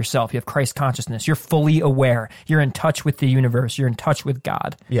 basically through yourself. You have Christ consciousness. You're fully aware. You're in touch with the universe. You're in touch with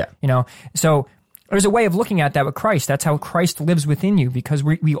God. Yeah. So there's a way of looking at that with Christ. That's how Christ lives within you, because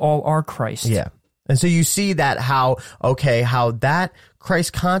we all are Christ. Yeah. And so you see that how that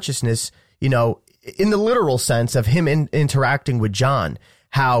Christ consciousness, in the literal sense of him interacting with John,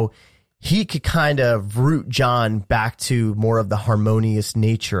 how he could kind of root John back to more of the harmonious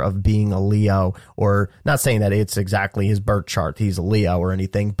nature of being a Leo, or not saying that it's exactly his birth chart, he's a Leo or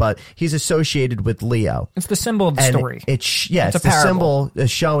anything, but he's associated with Leo. It's the symbol of the story. It's the symbol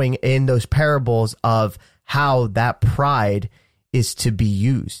showing in those parables of how that pride is to be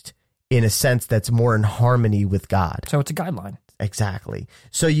used in a sense that's more in harmony with God. So it's a guideline. Exactly.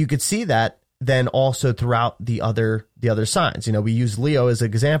 So you could see that then also throughout the other signs. We use Leo as an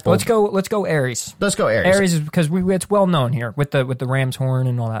example. Let's go Aries. Let's go Aries. Aries is because it's well known here with the ram's horn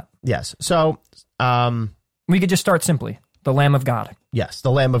and all that. Yes. So we could just start simply. The Lamb of God. Yes,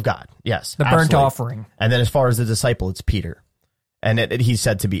 the Lamb of God. Yes. The burnt offering. And then as far as the disciple, it's Peter. And he's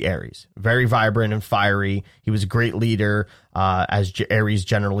said to be Aries. Very vibrant and fiery. He was a great leader, as Aries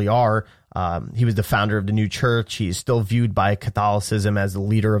generally are. He was the founder of the new church. He is still viewed by Catholicism as the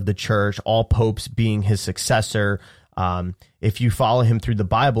leader of the church, all popes being his successor. If you follow him through the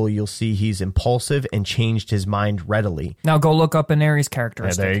Bible, you'll see he's impulsive and changed his mind readily. Now go look up an Aries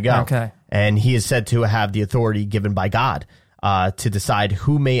characteristic. Yeah, there you go. Okay. And he is said to have the authority given by God to decide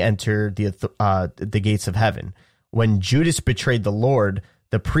who may enter the gates of heaven. When Judas betrayed the Lord,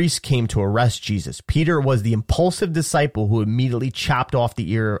 the priests came to arrest Jesus. Peter was the impulsive disciple who immediately chopped off the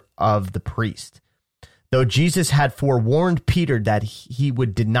ear of the priest. Though Jesus had forewarned Peter that he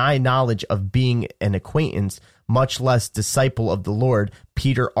would deny knowledge of being an acquaintance, much less disciple of the Lord,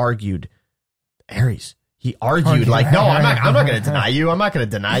 Peter argued. Aries. He argued no, I'm not going to deny you. I'm not going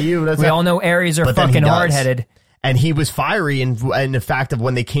to deny you. We all know Aries are fucking hard-headed. And he was fiery in the fact of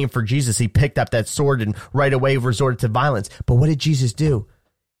when they came for Jesus, he picked up that sword and right away resorted to violence. But what did Jesus do?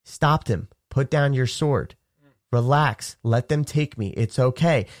 Stopped him. Put down your sword. Relax. Let them take me. It's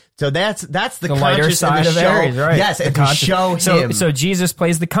okay. So that's the lighter side of Aries, right? Yes, and to show him. So Jesus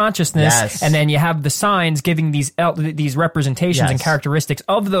plays the consciousness, yes. And then you have the signs giving these representations yes. and characteristics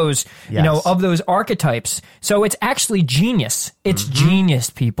of those, yes. of those archetypes. So it's actually genius. It's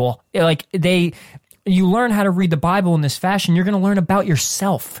genius, people. You learn how to read the Bible in this fashion, you're going to learn about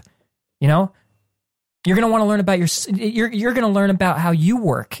yourself. You're going to want to learn about you're going to learn about how you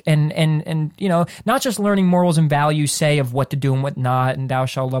work and not just learning morals and values, say, of what to do and what not, and thou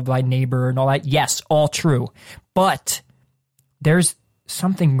shalt love thy neighbor and all that. Yes, all true. But there's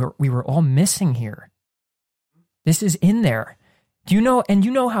something we were all missing here. This is in there. Do you know, and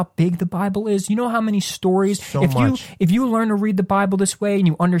you know how big the Bible is? You know how many stories? So much. If you learn to read the Bible this way and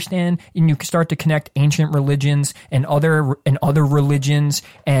you understand and you start to connect ancient religions and other religions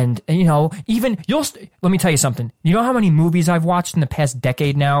and even let me tell you something. You know how many movies I've watched in the past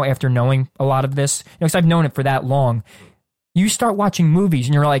decade now after knowing a lot of this? Because I've known it for that long. You start watching movies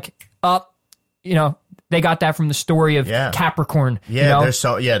and you're like, They got that from the story of Capricorn. Yeah, you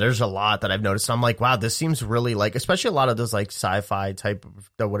know? There's a lot that I've noticed. I'm like, wow, this seems really like, especially a lot of those like sci-fi type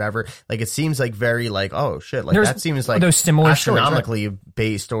of whatever. Like it seems like very like, oh shit, like that seems like those similar astronomically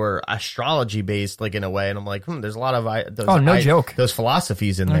based or astrology based, like in a way. And I'm like, there's a lot of those joke. Those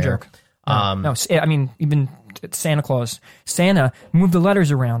philosophies in no there. Joke. No, I mean even Santa Claus. Santa moved the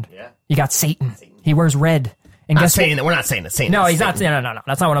letters around. Yeah, you got Satan. He wears red. And we're not saying that Satan. No, he's not. No.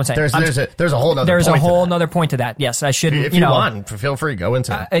 That's not what I'm saying. There's a whole nother point to that. Yes, I shouldn't. If you want, feel free, go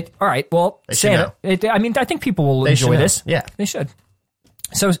into it. All right. Well, Santa. I think people will enjoy this. Yeah, they should.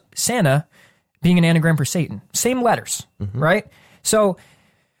 So Santa, being an anagram for Satan, same letters, right? So,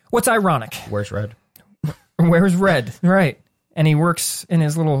 what's ironic? Where's red? Where's red? Right. And he works in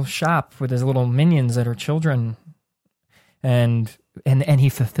his little shop with his little minions that are children, and he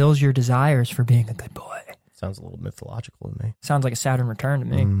fulfills your desires for being a good boy. Sounds a little mythological to me. Sounds like a Saturn return to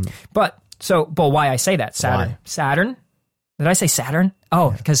me. But why I say that? Saturn. Why? Saturn? Did I say Saturn?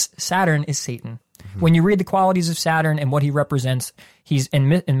 Oh, because Saturn is Satan. When you read the qualities of Saturn and what he represents, he's in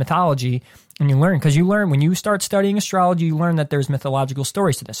mythology, and you learn when you start studying astrology, you learn that there's mythological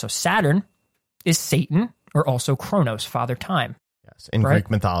stories to this. So Saturn is Satan, or also Kronos, Father Time. Yes, in Greek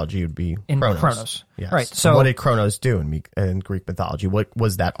mythology, it would be Kronos. Yes. Right. So what did Kronos do in Greek mythology? What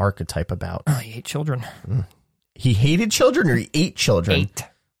was that archetype about? He ate children. He hated children, or he ate children?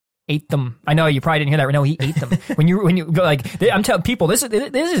 Ate them. I know you probably didn't hear that. No, he ate them. when you go like, I'm telling people, this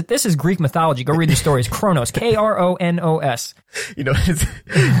is Greek mythology. Go read these stories. Kronos, Kronos. You know,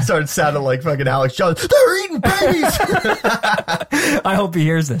 it started sounding like fucking Alex Jones. They're eating babies. I hope he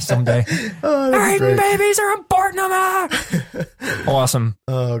hears this someday. They're eating babies. They're aborting them. Awesome.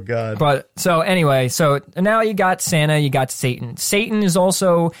 Oh God. But so anyway, so now you got Santa, you got Satan. Satan is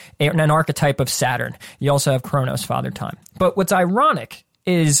also an archetype of Saturn. You also have Kronos, Father Time. But what's ironic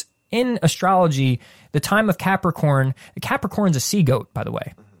is in astrology, the time of Capricorn's a sea goat, by the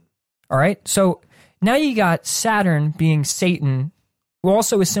way. All right. So now you got Saturn being Satan, who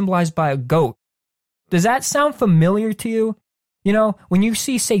also is symbolized by a goat. Does that sound familiar to you? You know, when you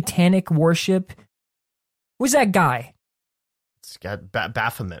see satanic worship, who's that guy? It's got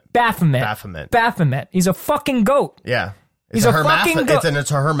Baphomet. Baphomet. He's a fucking goat. Yeah. He's a fucking goat.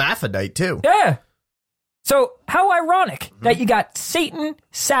 It's a hermaphrodite, too. Yeah. So how ironic that you got Satan,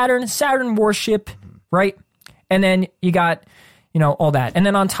 Saturn worship, right? And then you got, all that. And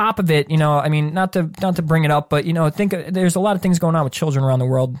then on top of it, I mean, not to bring it up, but, there's a lot of things going on with children around the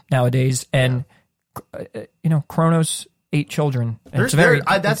world nowadays. And, Kronos ate children. That's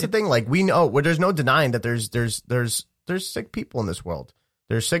the thing. Like, we know, there's no denying that there's sick people in this world.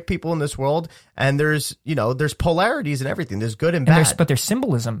 There's sick people in this world, and there's polarities and everything. There's good and bad, but there's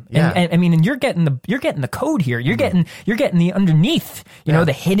symbolism. Yeah. And I mean, and you're getting the code here. You're getting the underneath,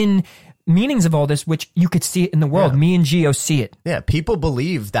 the hidden meanings of all this, which you could see it in the world. Yeah. Me and Gio see it. Yeah, people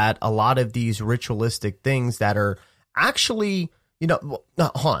believe that a lot of these ritualistic things that are actually,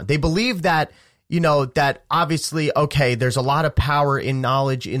 they believe that. That obviously, okay, there's a lot of power in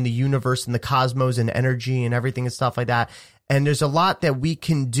knowledge in the universe and the cosmos and energy and everything and stuff like that. And there's a lot that we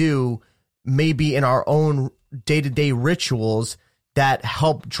can do maybe in our own day-to-day rituals that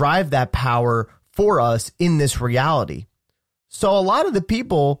help drive that power for us in this reality. So a lot of the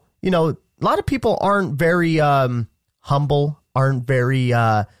people, aren't very humble, aren't very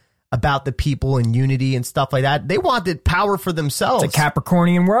about the people and unity and stuff like that. They wanted power for themselves. It's a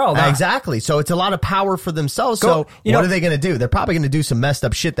Capricornian world. Huh? Exactly. So it's a lot of power for themselves. What are they going to do? They're probably going to do some messed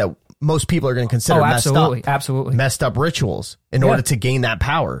up shit that most people are going to consider messed up rituals in order to gain that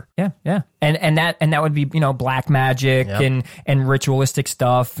power. Yeah. And that would be, black magic and ritualistic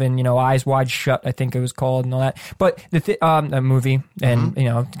stuff and, Eyes Wide Shut, I think it was called and all that. But the movie and,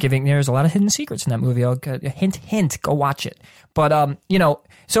 there's a lot of hidden secrets in that movie. Hint, go watch it. But,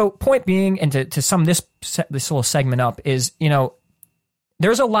 so point being, and to sum this little segment up is,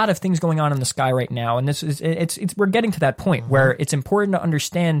 there's a lot of things going on in the sky right now, and we're getting to that point where it's important to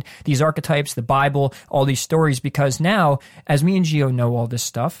understand these archetypes, the Bible, all these stories, because now, as me and Gio know all this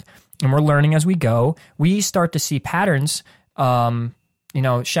stuff, and we're learning as we go, we start to see patterns. Shout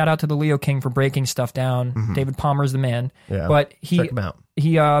out to the Leo King for breaking stuff down. David Palmer's the man. Yeah, but check him out.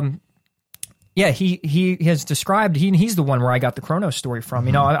 He has described, he's the one where I got the Kronos story from.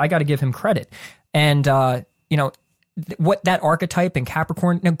 I got to give him credit. And, what that archetype in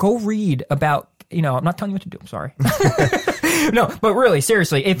Capricorn, now go read about, I'm not telling you what to do, I'm sorry. No, but really,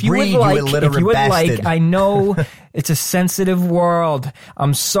 seriously, if you would like, I know it's a sensitive world.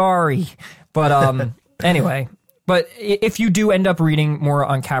 I'm sorry. But, anyway, But if you do end up reading more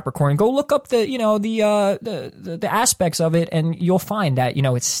on Capricorn, go look up the aspects of it, and you'll find that,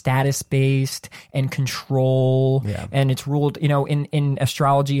 it's status based and control, and it's ruled, in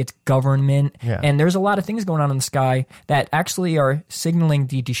astrology, it's government, and there's a lot of things going on in the sky that actually are signaling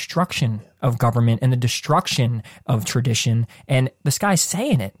the destruction of government and the destruction of tradition, and the sky's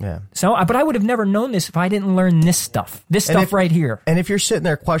saying it. Yeah. So, but I would have never known this if I didn't learn this stuff right here. And if you're sitting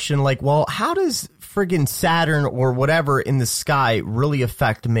there questioning, like, well, how does friggin' Saturn or whatever in the sky really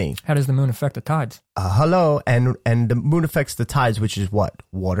affect me? How does the moon affect the tides? Hello, and the moon affects the tides, which is what?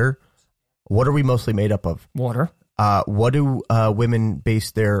 Water. What are we mostly made up of? Water. What do women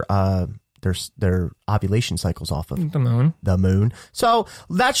base their ovulation cycles off of? The moon. So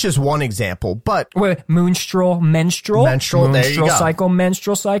that's just one example, but menstrual, there you go.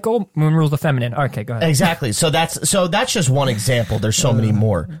 Menstrual cycle, moon rules the feminine. Okay, go ahead. Exactly. So that's just one example. There's so many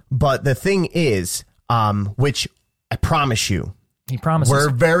more. But the thing is, which I promise you, he promises, we're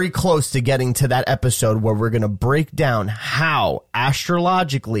very close to getting to that episode where we're going to break down how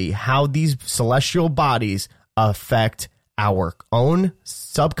astrologically, how these celestial bodies affect our own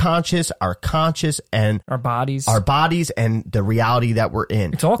subconscious, our conscious, and our bodies, and the reality that we're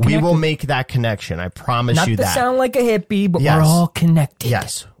in. It's all connected. We will make that connection. I promise you that. Not to sound like a hippie, but we're all connected.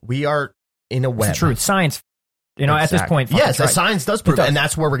 Yes, we are in a web. It's the truth. Science. At this point. Yes, the science does prove it. And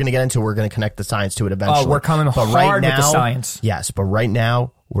that's where we're going to get into. We're going to connect the science to it eventually. Oh, we're coming hard with the science. Yes, but right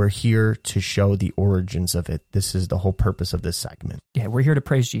now, we're here to show the origins of it. This is the whole purpose of this segment. Yeah, we're here to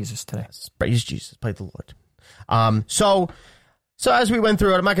praise Jesus today. Yes, praise Jesus. Praise the Lord. So as we went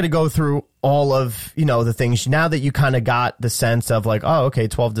through it, I'm not going to go through all of, the things. Now that you kind of got the sense of like, oh, okay,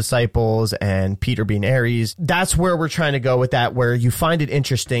 12 disciples and Peter being Aries, that's where we're trying to go with that, where you find it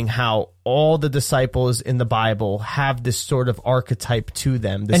interesting how all the disciples in the Bible have this sort of archetype to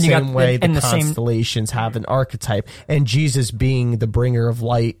them, the same way the constellations have an archetype, and Jesus being the bringer of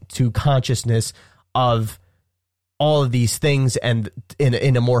light to consciousness of all of these things, and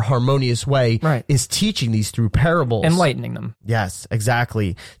in a more harmonious way, is teaching these through parables. Enlightening them. Yes,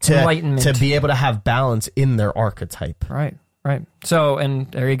 exactly. To be able to have balance in their archetype. Right. So,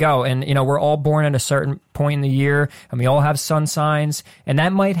 and there you go. And, we're all born at a certain point in the year, and we all have sun signs, and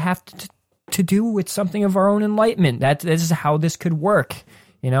that might have to do with something of our own enlightenment. This is how this could work.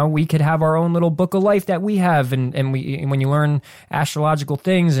 We could have our own little book of life that we have, and when you learn astrological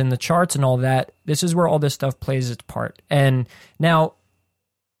things and the charts and all that, this is where all this stuff plays its part. And now,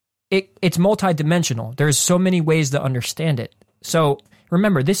 it's multidimensional. There's so many ways to understand it. So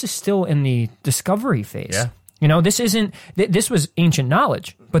remember, this is still in the discovery phase. Yeah. This was ancient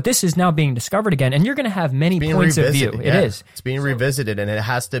knowledge, but this is now being discovered again, and you're going to have many points of view. Yeah. It is. It's being revisited, and it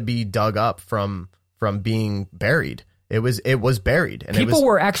has to be dug up from being buried. It was buried. And people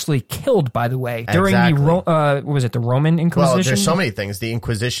were actually killed, by the way, during the Roman Inquisition? Well, there's so many things. The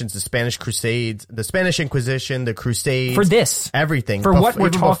Inquisitions, the Spanish Crusades, the Spanish Inquisition, the Crusades. For this. Everything. For what we're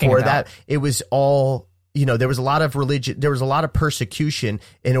talking before about. That, it was all, there was a lot of religion, there was a lot of persecution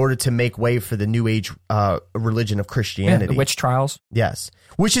in order to make way for the New Age religion of Christianity. Yeah, the witch trials. Yes.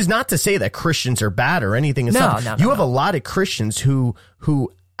 Which is not to say that Christians are bad or anything. No. You have a lot of Christians who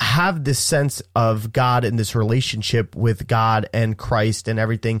have this sense of God and this relationship with God and Christ and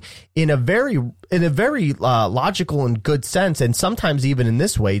everything in a very logical and good sense, and sometimes even in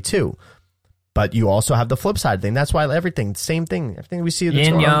this way too. But you also have the flip side thing. That's why everything we see,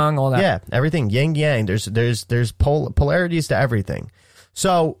 yin yang, all that. Yeah, everything yin yang. There's polarities to everything.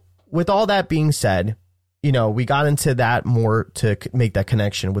 So with all that being said, we got into that more to make that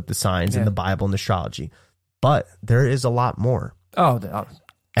connection with the signs in the Bible and astrology. But there is a lot more.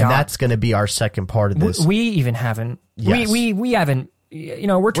 And that's going to be our second part of this. We even haven't. Yes. We haven't.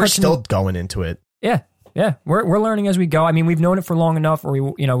 We're still going into it. Yeah. We're learning as we go. I mean, we've known it for long enough, or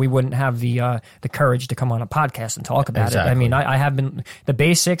we wouldn't have the courage to come on a podcast and talk about it. I mean, I have been, the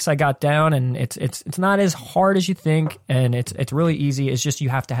basics I got down, and it's not as hard as you think, and it's really easy. It's just you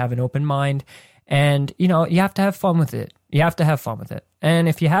have to have an open mind, and you have to have fun with it. You have to have fun with it, and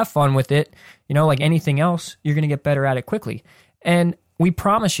if you have fun with it, like anything else, you're going to get better at it quickly. And we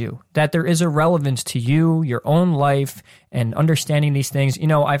promise you that there is a relevance to you, your own life, and understanding these things.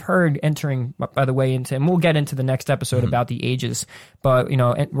 I've heard entering, by the way, and we'll get into the next episode about the ages, but,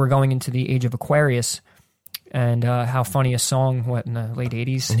 we're going into the age of Aquarius, and how funny a song, in the late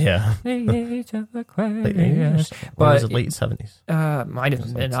 80s? Yeah. The age of Aquarius. Late 80s? Or was it late 70s? Might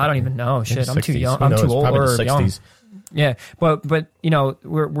have been. I don't even know. Shit, I'm 60s. too young. I'm too old or young. 60s. Yeah, but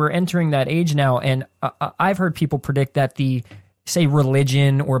we're entering that age now, and I've heard people predict that the say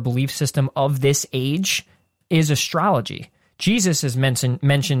religion or belief system of this age is astrology. Jesus has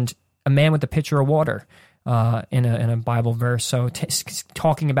mentioned a man with a pitcher of water. in a Bible verse. So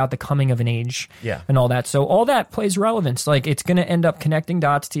talking about the coming of an age and all that. So all that plays relevance. Like it's going to end up connecting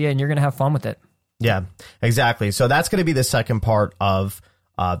dots to you and you're going to have fun with it. Yeah, exactly. So that's going to be the second part of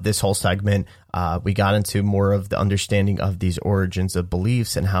this whole segment. We got into more of the understanding of these origins of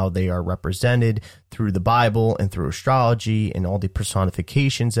beliefs and how they are represented through the Bible and through astrology and all the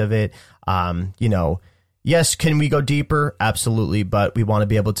personifications of it. Yes, can we go deeper? Absolutely. But we want to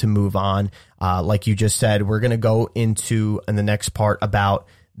be able to move on. Like you just said, we're going to go into in the next part about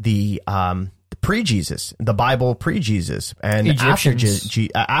the pre-Jesus, the Bible pre-Jesus, and after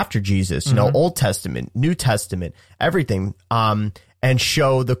Jesus, Old Testament, New Testament, everything, and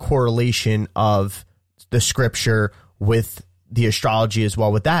show the correlation of the scripture with the astrology as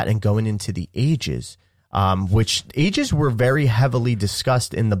well with that, and going into the ages. Which ages were very heavily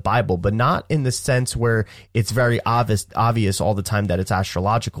discussed in the Bible, but not in the sense where it's very obvious all the time that it's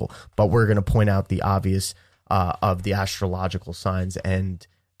astrological. But we're going to point out the obvious of the astrological signs and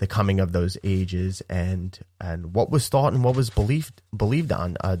the coming of those ages, and what was thought and what was believed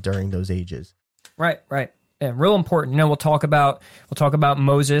on during those ages. Right. Yeah, real important. We'll talk about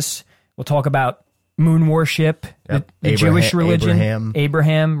Moses. We'll talk about moon worship, the Jewish religion,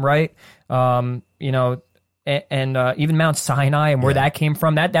 Abraham, right? And even Mount Sinai and where that came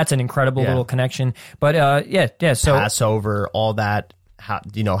from. That's an incredible little connection. But so Passover, all that,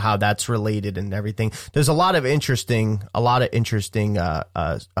 how that's related and everything. There's a lot of interesting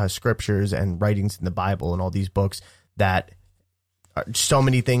scriptures and writings in the Bible and all these books that are so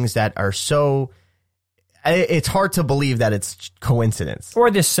many things that are so. It's hard to believe that it's coincidence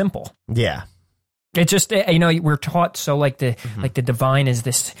or this simple. Yeah. It's just, we're taught so like the divine is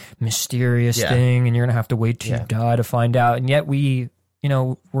this mysterious thing, and you're gonna have to wait till you die to find out. And yet we're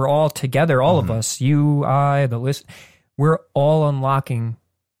all together, all of us, you, I, the list, we're all unlocking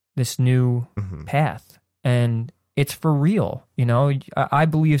this new path, and it's for real. I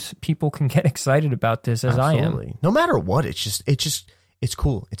believe people can get excited about this as Absolutely. I am. No matter what, it's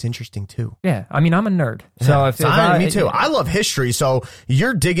cool. It's interesting too. Yeah, I'm a nerd. So me too. I love history. So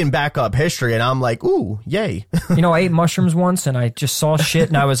you're digging back up history, and I'm like, ooh, yay! I ate mushrooms once, and I just saw shit,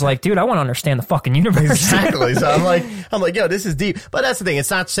 and I was like, dude, I want to understand the fucking universe. Exactly. So I'm like, yo, this is deep. But that's the thing. It's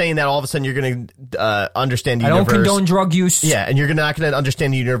not saying that all of a sudden you're going to understand the universe. I don't condone drug use. Yeah, and you're not going to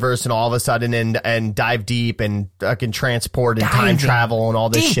understand the universe, and all of a sudden and dive deep and can transport and time travel and all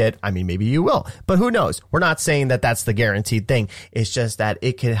this shit. I mean, maybe you will, but who knows? We're not saying that that's the guaranteed thing. It's just that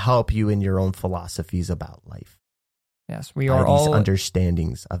it can help you in your own philosophies about life. Yes, we are all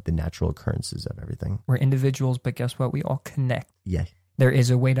understandings of the natural occurrences of everything. We're individuals, but guess what? We all connect. Yeah. There is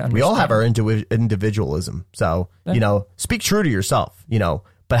a way to understand. We all have our individualism. So, speak true to yourself,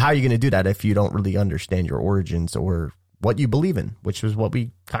 but how are you going to do that if you don't really understand your origins or what you believe in, which is what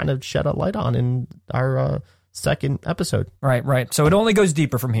we kind of shed a light on in our second episode. Right. So it only goes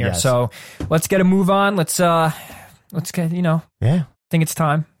deeper from here. Yes. So let's get a move on. Let's get, Yeah. I think it's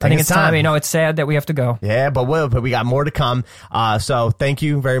time. I think it's time. It's sad that we have to go. Yeah, but we got more to come. So thank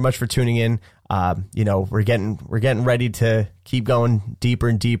you very much for tuning in. We're getting ready to keep going deeper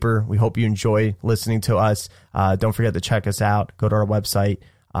and deeper. We hope you enjoy listening to us. Don't forget to check us out. Go to our website.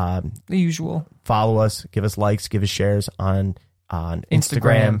 The usual. Follow us. Give us likes. Give us shares on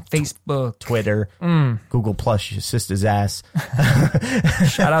Instagram, Facebook, Twitter, Google Plus, your sister's ass.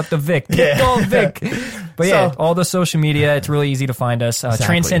 Shout out to Vic. Vic. But all the social media, it's really easy to find us. Exactly.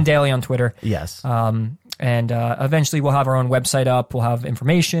 Transcend Daily on Twitter. Yes. And eventually we'll have our own website up. We'll have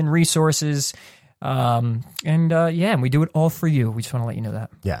information, resources. And we do it all for you. We just want to let you know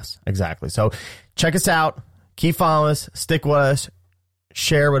that. Yes, exactly. So check us out. Keep following us. Stick with us.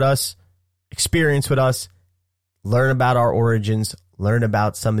 Share with us. Experience with us. Learn about our origins, learn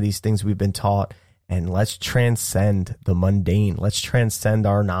about some of these things we've been taught, and let's transcend the mundane. Let's transcend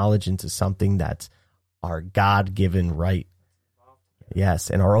our knowledge into something that's our God-given right. Yes,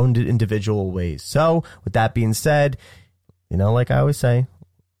 in our own individual ways. So, with that being said, like I always say,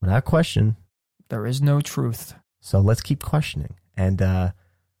 without question, there is no truth. So let's keep questioning, and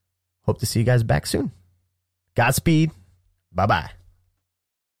hope to see you guys back soon. Godspeed. Bye-bye.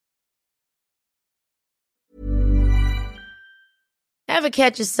 Ever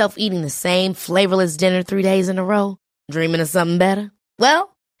catch yourself eating the same flavorless dinner 3 days in a row? Dreaming of something better?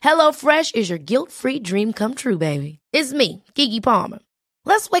 Well, HelloFresh is your guilt-free dream come true, baby. It's me, Keke Palmer.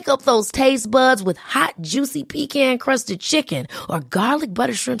 Let's wake up those taste buds with hot, juicy pecan-crusted chicken or garlic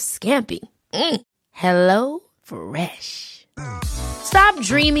butter shrimp scampi. Hello Fresh. Stop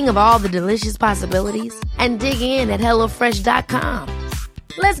dreaming of all the delicious possibilities and dig in at HelloFresh.com.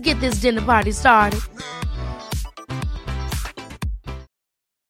 Let's get this dinner party started.